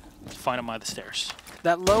 Find him by the stairs.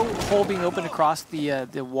 That low hole being opened across the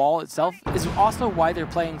wall itself is also why they're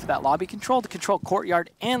playing for that lobby control, to control courtyard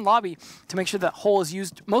and lobby, to make sure that hole is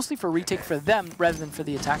used mostly for retake for them rather than for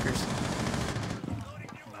the attackers.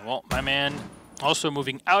 Well, my man also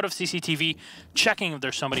moving out of CCTV, checking if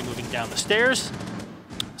there's somebody moving down the stairs.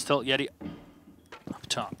 Still Yeti up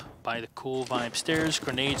top by the cool vibe stairs.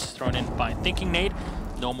 Grenades thrown in by Thinking Nade.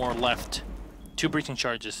 No more left 2 breaching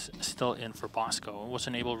charges still in for Bosco.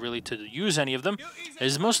 Wasn't able really to use any of them.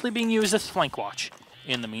 Is mostly being used as flank watch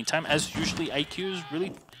in the meantime, as usually IQs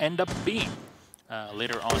really end up being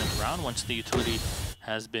later on in the round once the utility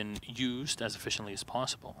has been used as efficiently as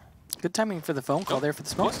possible. Good timing for the phone call there for the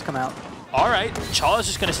smokes to come out. All right, Chala's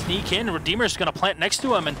just going to sneak in. Redeemer's going to plant next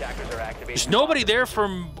to him, and there's nobody there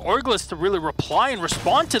from Orgless to really reply and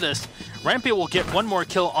respond to this. Rampy will get 1 more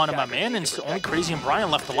kill on my man, and it's only Crazy and Brian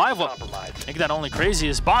left alive. Well, I think that only Crazy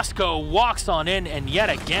is Bosco walks on in, and yet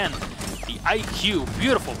again, the IQ,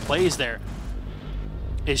 beautiful plays there.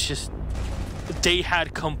 It's just, they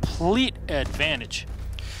had complete advantage.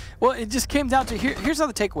 Well, it just came down to, here's how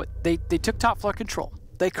the takeaway. They took top floor control.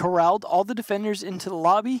 They corralled all the defenders into the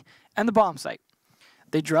lobby and the bomb site.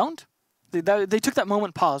 They droned. They took that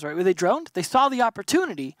moment pause, right? Where they droned, they saw the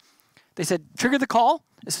opportunity. They said, trigger the call.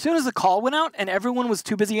 As soon as the call went out and everyone was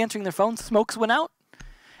too busy answering their phones, smokes went out.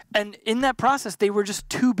 And in that process, they were just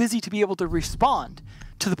too busy to be able to respond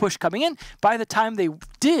to the push coming in. By the time they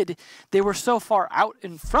did, they were so far out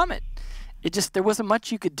and from it. There wasn't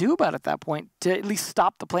much you could do about it at that point to at least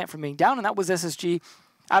stop the plant from being down. And that was SSG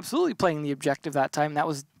absolutely playing the objective that time. That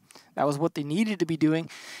was what they needed to be doing.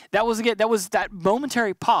 That was that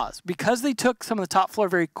momentary pause. Because they took some of the top floor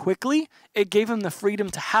very quickly, it gave them the freedom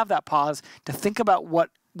to have that pause, to think about what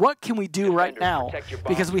can we do right now,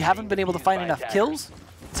 because we haven't been able to find enough kills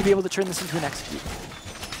to be able to turn this into an execute.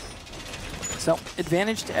 So,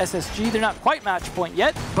 advantage to SSG. They're not quite match point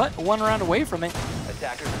yet, but 1 round away from it.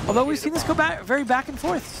 Although we've seen this go very back and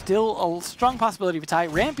forth. Still a strong possibility of a tie.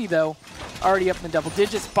 Rampy, though, already up in the double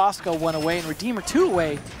digits. Bosco 1 away and Redeemer 2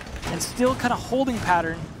 away. And still kind of holding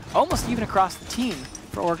pattern, almost even across the team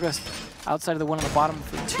for Orgless, outside of the 1 on the bottom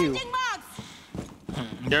for 2.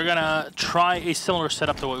 They're going to try a similar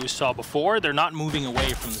setup to what we saw before. They're not moving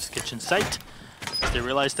away from this kitchen site. They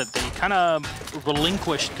realized that they kind of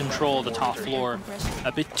relinquished control of the top floor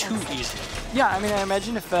a bit too easily. Yeah, I mean, I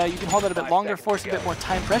imagine if you can hold it a bit longer, force a bit more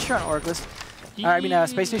time pressure on Orgless,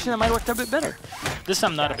 SpaceStation, that might work a bit better. This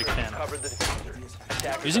I'm not a big fan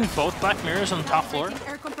of. Using both Black Mirrors on the top floor.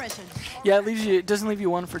 Yeah, it doesn't leave you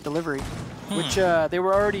 1 for delivery, which they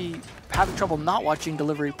were already having trouble not watching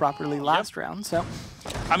delivery properly last round, so.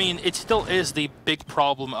 I mean, it still is the big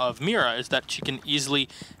problem of Mira, is that she can easily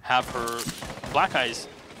have her black eyes,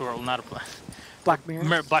 or not Black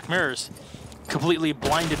Mirrors. Black Mirrors, completely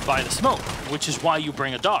blinded by the smoke, which is why you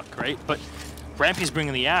bring a dog, right? But Rampy's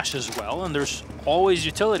bringing the Ash as well, and there's always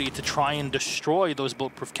utility to try and destroy those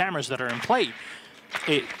bulletproof cameras that are in play.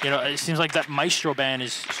 It seems like that Maestro ban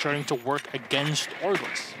is starting to work against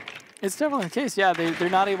Orgless. It's definitely the case, yeah. They're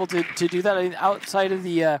not able to do that. I mean, outside of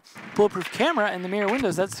the bulletproof camera and the mirror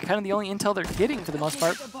windows. That's kind of the only intel they're getting for the most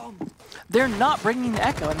part. They're not bringing the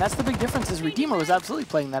Echo, and that's the big difference, is Redeemer was absolutely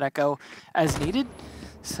playing that Echo as needed.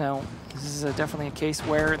 So this is definitely a case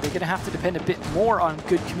where they're going to have to depend a bit more on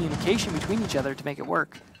good communication between each other to make it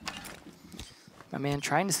work. My man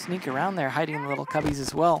trying to sneak around there, hiding in the little cubbies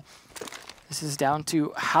as well. This is down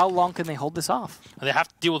to how long can they hold this off. They have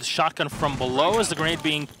to deal with the shotgun from below as the grenade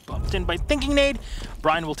being bumped in by Thinking Nade.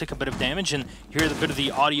 Brian will take a bit of damage, and hear a bit of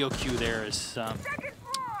the audio cue there as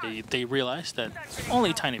they realized that only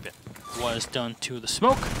a tiny bit was done to the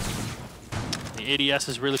smoke. The ADS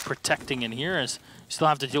is really protecting in here, as you still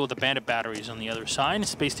have to deal with the bandit batteries on the other side.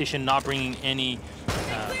 SpaceStation not bringing any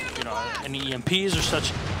EMPs or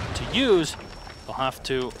such to use. They'll have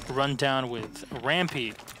to run down with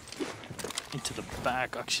Rampy into the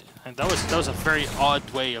back. And that was a very odd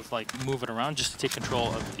way of moving around just to take control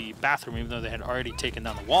of the bathroom, even though they had already taken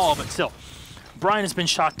down the wall. But still, Brian has been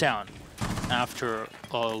shot down after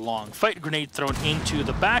a long fight. Grenade thrown into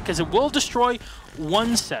the back, as it will destroy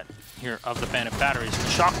 1 set here of the bandit batteries. The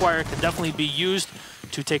shock wire can definitely be used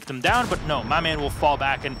to take them down, but no, my man will fall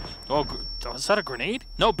back. And was that a grenade?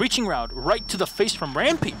 No, breaching round right to the face from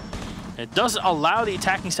Rampy. It does allow the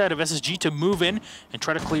attacking side of SSG to move in and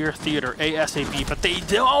try to clear theater ASAP, but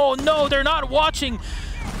oh no, they're not watching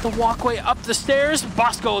the walkway up the stairs.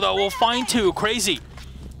 Bosco, though, will find 2. Crazy.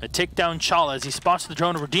 A takedown Chala as he spots the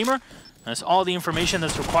drone of Redeemer. That's all the information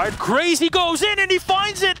that's required. Crazy goes in and he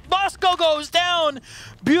finds it. Bosco goes down.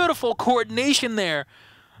 Beautiful coordination there.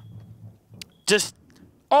 Just,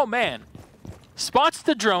 oh man. Spots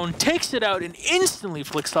the drone, takes it out, and instantly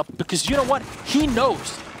flicks up, because you know what? He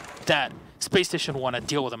knows that SpaceStation want to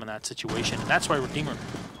deal with him in that situation. And that's why Redeemer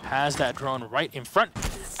has that drone right in front.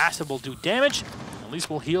 Acid will do damage. At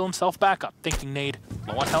least will heal himself back up. Thinking Nade,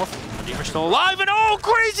 low on health. Redeemer still alive, and oh,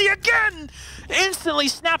 Crazy again! Instantly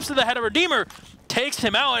snaps to the head of Redeemer, takes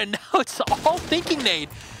him out, and now it's all Thinking Nade.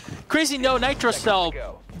 Crazy, no Nitro Cell,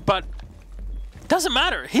 but Doesn't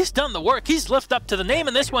matter. He's done the work. He's lived up to the name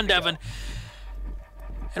in this one, Devin.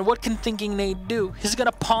 And what can Thinking Nate do? He's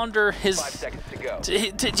going to ponder his... 5 seconds to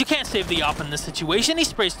go. You can't save the op in this situation. He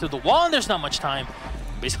sprays through the wall, and there's not much time.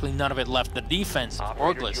 Basically, none of it left. The defense.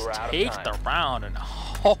 Operators, you are out Orgless of take time. the round, and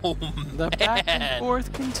oh, The back and man.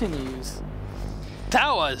 forth continues.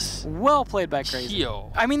 That was... Well played by Crazy.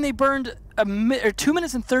 Yo. I mean, they burned 2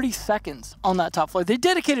 minutes and 30 seconds on that top floor. They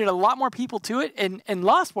dedicated a lot more people to it and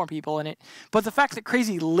lost more people in it. But the fact that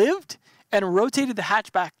Crazy lived and rotated the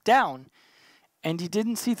hatchback down, and he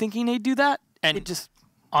didn't see Thinking Nate do that, And it just...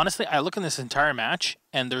 honestly, I look in this entire match,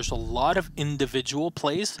 and there's a lot of individual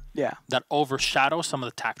plays Yeah. that overshadow some of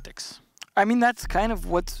the tactics. I mean, that's kind of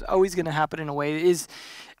what's always going to happen in a way, is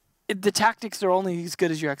the tactics are only as good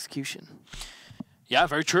as your execution. Yeah,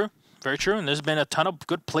 very true. Very true. And there's been a ton of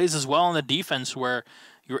good plays as well on the defense where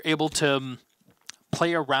you're able to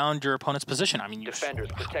play around your opponent's position. I mean, Defenders,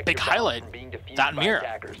 protect big your bombs highlight, from being defused that by mirror.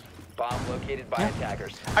 attackers. Bomb located by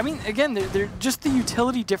attackers. I mean, again, they're just the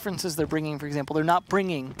utility differences they're bringing. For example, they're not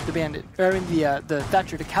bringing the bandit, or I mean the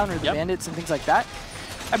Thatcher to counter the Yep. bandits and things like that.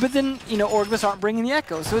 But then, you know, Orgless aren't bringing the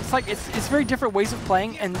Echo, so it's like it's very different ways of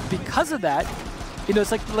playing, and because of that, you know,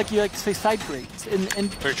 it's like you like to say side grades,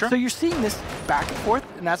 and Very true. so you're seeing this back and forth,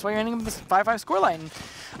 and that's why you're ending up with this 5-5 scoreline.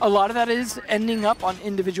 A lot of that is ending up on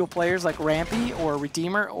individual players like Rampy or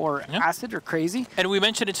Redeemer or Yep. Acid or Crazy. And we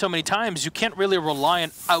mentioned it so many times, you can't really rely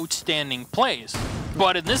on outstanding plays.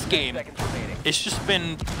 But in this game, Seconds remaining. it's just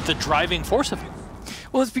been the driving force of it.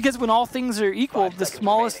 Well, it's because when all things are equal, 5 the seconds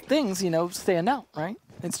smallest remaining. things, you know, stand out, right?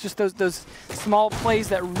 It's just those small plays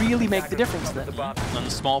that really make the difference then. The bomb. And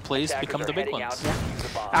the small plays Attackers become are the big heading out ones. to defuse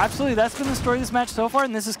the bomb. Absolutely, that's been the story of this match so far,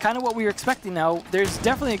 and this is kind of what we were expecting. Now, there's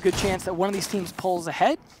definitely a good chance that one of these teams pulls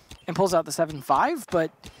ahead and pulls out the 7-5,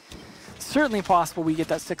 but certainly possible we get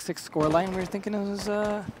that 6-6 scoreline. We were thinking it was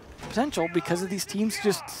potential because of these teams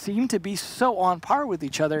just seem to be so on par with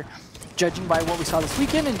each other, judging by what we saw this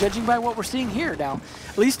weekend and judging by what we're seeing here now,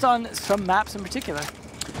 at least on some maps in particular.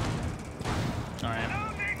 All right.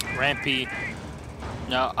 Rampy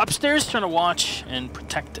now upstairs trying to watch and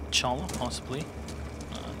protect Chala, possibly.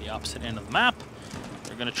 On the opposite end of the map.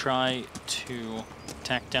 They're going to try to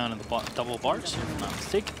attack down in the double bars, if I'm not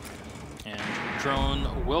mistaken. And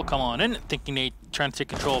drone will come on in. Thinking Nate trying to take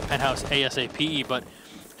control of Penthouse ASAP, but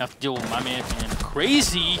have to deal with my man and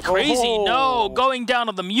Crazy. Oh. No, going down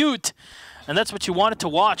to the mute. And that's what you wanted to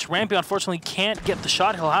watch. Rampy unfortunately can't get the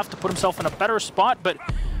shot. He'll have to put himself in a better spot, but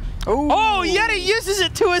oh, yet he uses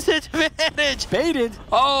it to his advantage. Baited.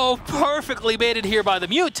 Oh, perfectly baited here by the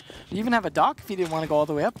mute. You even have a dock if you didn't want to go all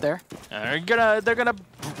the way up there. They're gonna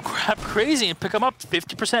grab Crazy and pick him up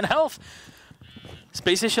 50% health.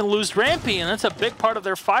 SpaceStation lose Rampy, and that's a big part of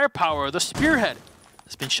their firepower. The spearhead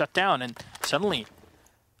has been shut down, and suddenly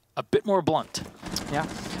a bit more blunt. Yeah.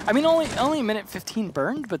 I mean, only a minute 15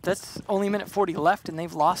 burned, but that's only a minute 40 left, and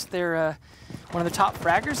they've lost their one of the top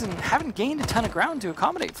fraggers and haven't gained a ton of ground to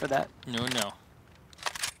accommodate for that. No.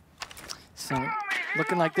 So,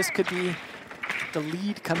 looking like this could be the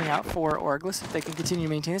lead coming out for Orgless if they can continue to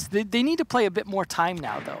maintain this. They need to play a bit more time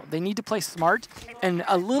now, though. They need to play smart and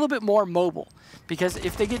a little bit more mobile, because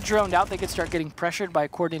if they get droned out, they could start getting pressured by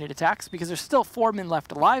coordinated attacks, because there's still 4 men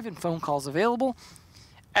left alive and phone calls available,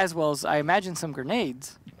 as well as, I imagine, some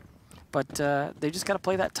grenades. But they just got to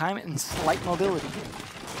play that time and slight mobility.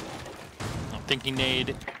 Thinking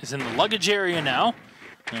Nade is in the luggage area now.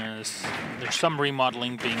 There's some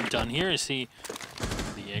remodeling being done here. You see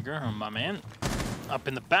the Jaeger, my man, up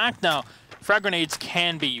in the back. Now, frag grenades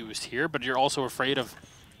can be used here, but you're also afraid of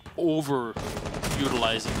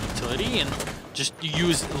over-utilizing utility and just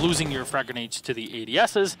losing your frag grenades to the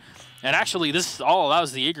ADSs. And actually, this all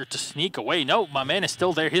allows the Jaeger to sneak away. No, my man is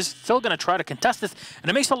still there. He's still going to try to contest this, and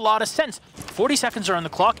it makes a lot of sense. 40 seconds are on the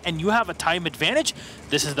clock, and you have a time advantage.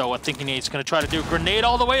 This is, though, what Thinking Nate's going to try to do. Grenade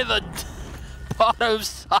all the way to the bottom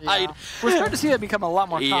side. Yeah. We're starting to see that become a lot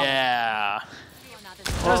more common. Yeah.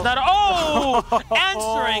 Does not. Oh!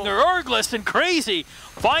 Answering Orgless and Crazy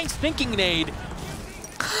finds Thinking Nade.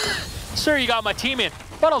 Sir, you got my team in,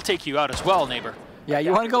 but I'll take you out as well, neighbor. Yeah,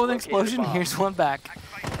 you want to go with an explosion? Here's one back.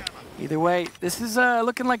 Either way, this is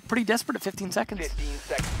looking like pretty desperate at 15 seconds. 15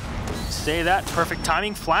 seconds. Say that. Perfect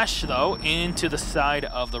timing. Flash, though, into the side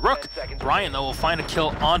of the Rook. Brian, though, will find a kill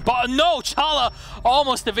on... No! Chala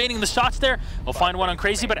almost evading the shots there. We'll find one on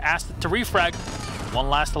Crazy, but asked to refrag. One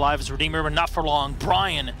last alive is Redeemer, but not for long.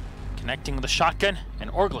 Brian connecting with the shotgun, and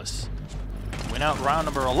Orgless win out round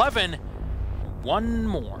number 11. One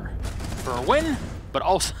more for a win, but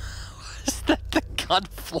also... is that the gun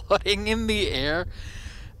floating in the air?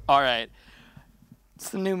 All right. It's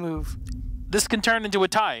the new move. This can turn into a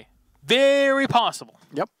tie. Very possible.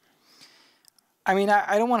 Yep. I mean,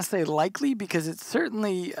 I don't want to say likely because it's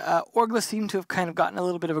certainly Orgless seem to have kind of gotten a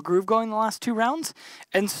little bit of a groove going the last 2 rounds.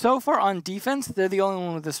 And so far on defense, they're the only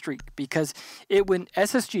one with a streak because it went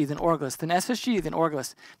SSG, then Orgless, then SSG, then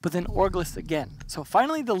Orgless, but then Orgless again. So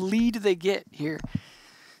finally the lead they get here.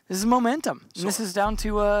 This is momentum. And this is down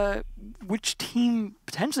to which team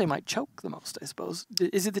potentially might choke the most, I suppose.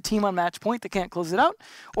 Is it the team on match point that can't close it out?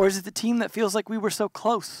 Or is it the team that feels like we were so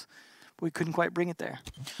close, but we couldn't quite bring it there?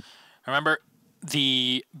 Remember,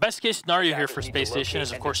 the best case scenario here for SpaceStation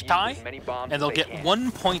is, of course, tie, and they'll get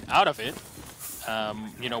 1 point out of it,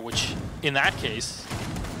 you know, which in that case...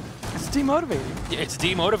 It's demotivating. It's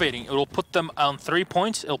demotivating. It'll put them on 3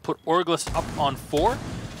 points. It'll put Orgless up on 4.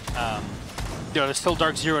 You know, there's still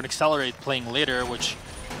Dark Zero and Accelerate playing later, which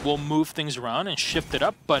will move things around and shift it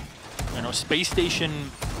up, but, you know, SpaceStation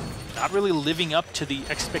not really living up to the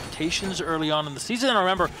expectations early on in the season. And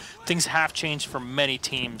remember, things have changed for many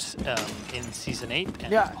teams in Season 8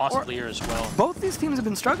 and possibly here as well. Both these teams have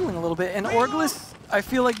been struggling a little bit, and Orgless, I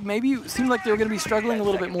feel like maybe it seemed like they were going to be struggling a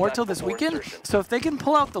little bit more till this weekend. So if they can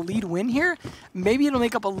pull out the lead win here, maybe it'll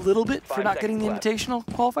make up a little bit for not getting the Invitational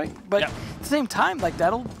qualifying. But at the same time, like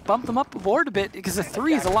that'll bump them up the board a bit because a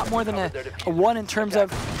 3 is a lot more than a 1 in terms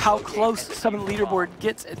of how close some of the leaderboard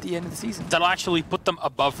gets at the end of the season. That'll actually put them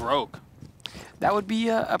above Rogue. That would be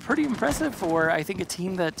a pretty impressive for, I think, a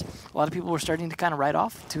team that a lot of people were starting to kind of write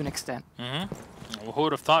off to an extent. Well, who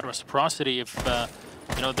would have thought Reciprocity, if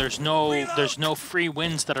you know, there's no free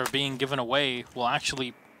wins that are being given away, will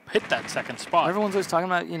actually hit that second spot. Everyone's always talking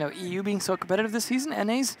about, you know, EU being so competitive this season.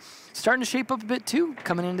 NA's starting to shape up a bit too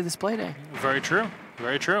coming into this play day. Very true.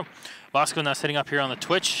 Very true. Bosco now sitting up here on the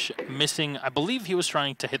Twitch, missing, I believe he was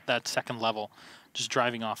trying to hit that second level, just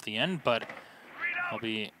driving off the end, but I'll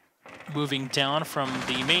be moving down from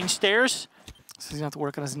the main stairs. So he's going to have to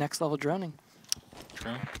work on his next level droning.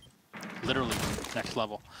 True. Literally next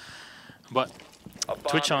level. But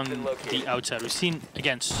Twitch on the outside. We've seen,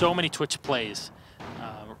 again, so many Twitch plays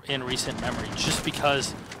in recent memory, just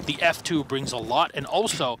because the F2 brings a lot. And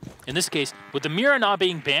also, in this case, with the Mira not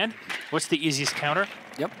being banned, what's the easiest counter?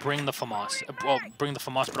 Yep. Bring the FAMAS. Well, bring the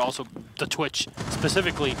FAMAS, but also the Twitch,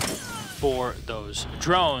 specifically for those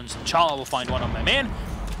drones. Chala will find one on my man.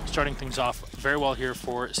 Starting things off very well here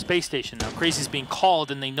for SpaceStation. Now, Crazy's being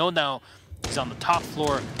called, and they know now he's on the top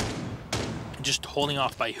floor, just holding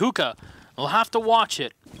off by Hookah. They'll have to watch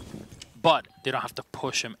it, but they don't have to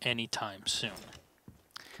push him anytime soon.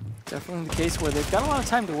 Definitely the case where they've got a lot of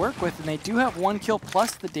time to work with, and they do have 1 kill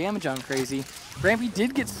plus the damage on Crazy. Rampy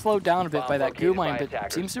did get slowed down a bit by that goo mine,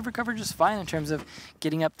 but seems to recover just fine in terms of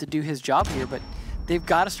getting up to do his job here. But they've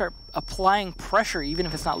got to start applying pressure, even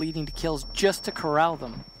if it's not leading to kills, just to corral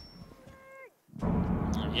them.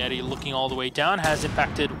 Yeti looking all the way down, has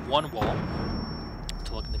impacted 1 wall.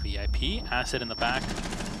 To look in the VIP, Acid in the back,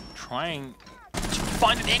 trying to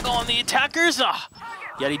find an angle on the attackers.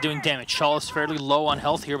 Yeti doing damage. Chala is fairly low on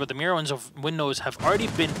health here, but the mirror windows have already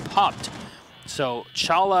been popped. So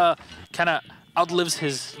Chala kind of outlives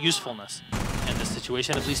his usefulness in this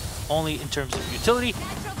situation, at least only in terms of utility.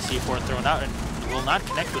 C4 thrown out and will not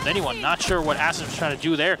connect with anyone. Not sure what Acid was trying to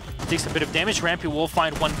do there. Takes a bit of damage. Rampy will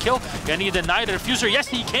find 1 kill. Gonna need to deny the diffuser. Yes,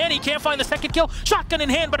 he can. He can't find the second kill. Shotgun in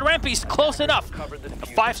hand, but Rampy's close enough. A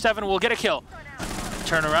 5-7 will get a kill.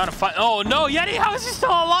 Turn around and find. Oh no, Yeti, how is he still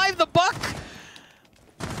alive? The Buck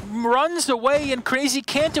runs away, and Crazy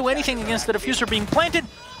can't do anything against the diffuser being planted.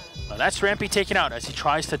 Well, that's Rampy taken out as he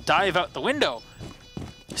tries to dive out the window.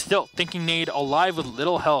 Still, Thinking Nade alive with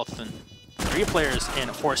little health, and 3 players in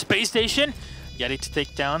for SpaceStation. Yeti to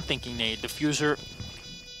take down Thinking Nade. Diffuser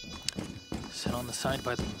set on the side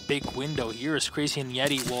by the big window here as Crazy and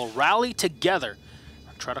Yeti will rally together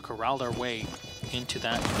and try to corral their way into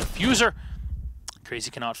that diffuser. Crazy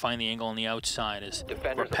cannot find the angle on the outside as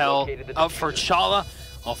Repel up for Chala.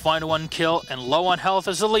 I'll find 1 kill, and low on health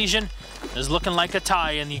as a Legion. Is looking like a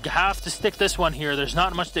tie, and you have to stick this one here. There's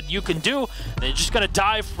not much that you can do. They're just going to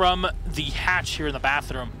dive from the hatch here in the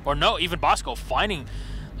bathroom. Or no, even Bosco finding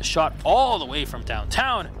the shot all the way from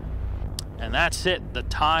downtown. And that's it. The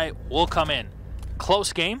tie will come in.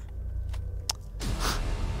 Close game.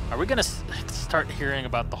 Are we going to start hearing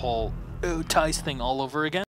about the whole ties thing all over again?